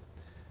this,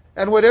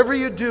 and whatever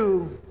you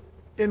do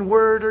in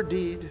word or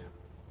deed,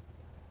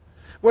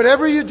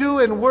 whatever you do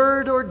in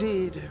word or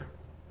deed,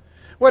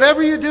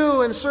 whatever you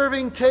do in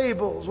serving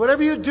tables,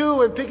 whatever you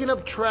do in picking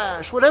up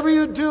trash, whatever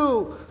you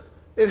do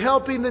in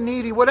helping the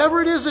needy,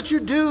 whatever it is that you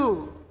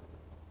do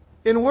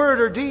in word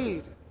or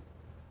deed,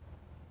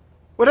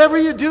 whatever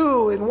you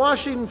do in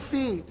washing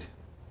feet,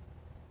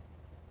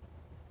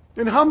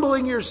 in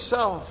humbling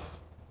yourself,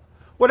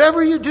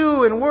 whatever you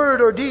do in word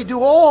or deed, do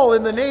all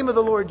in the name of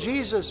the Lord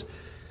Jesus,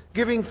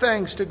 giving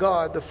thanks to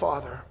God the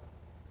Father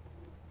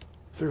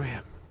through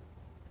Him.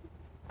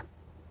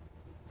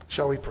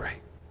 Shall we pray?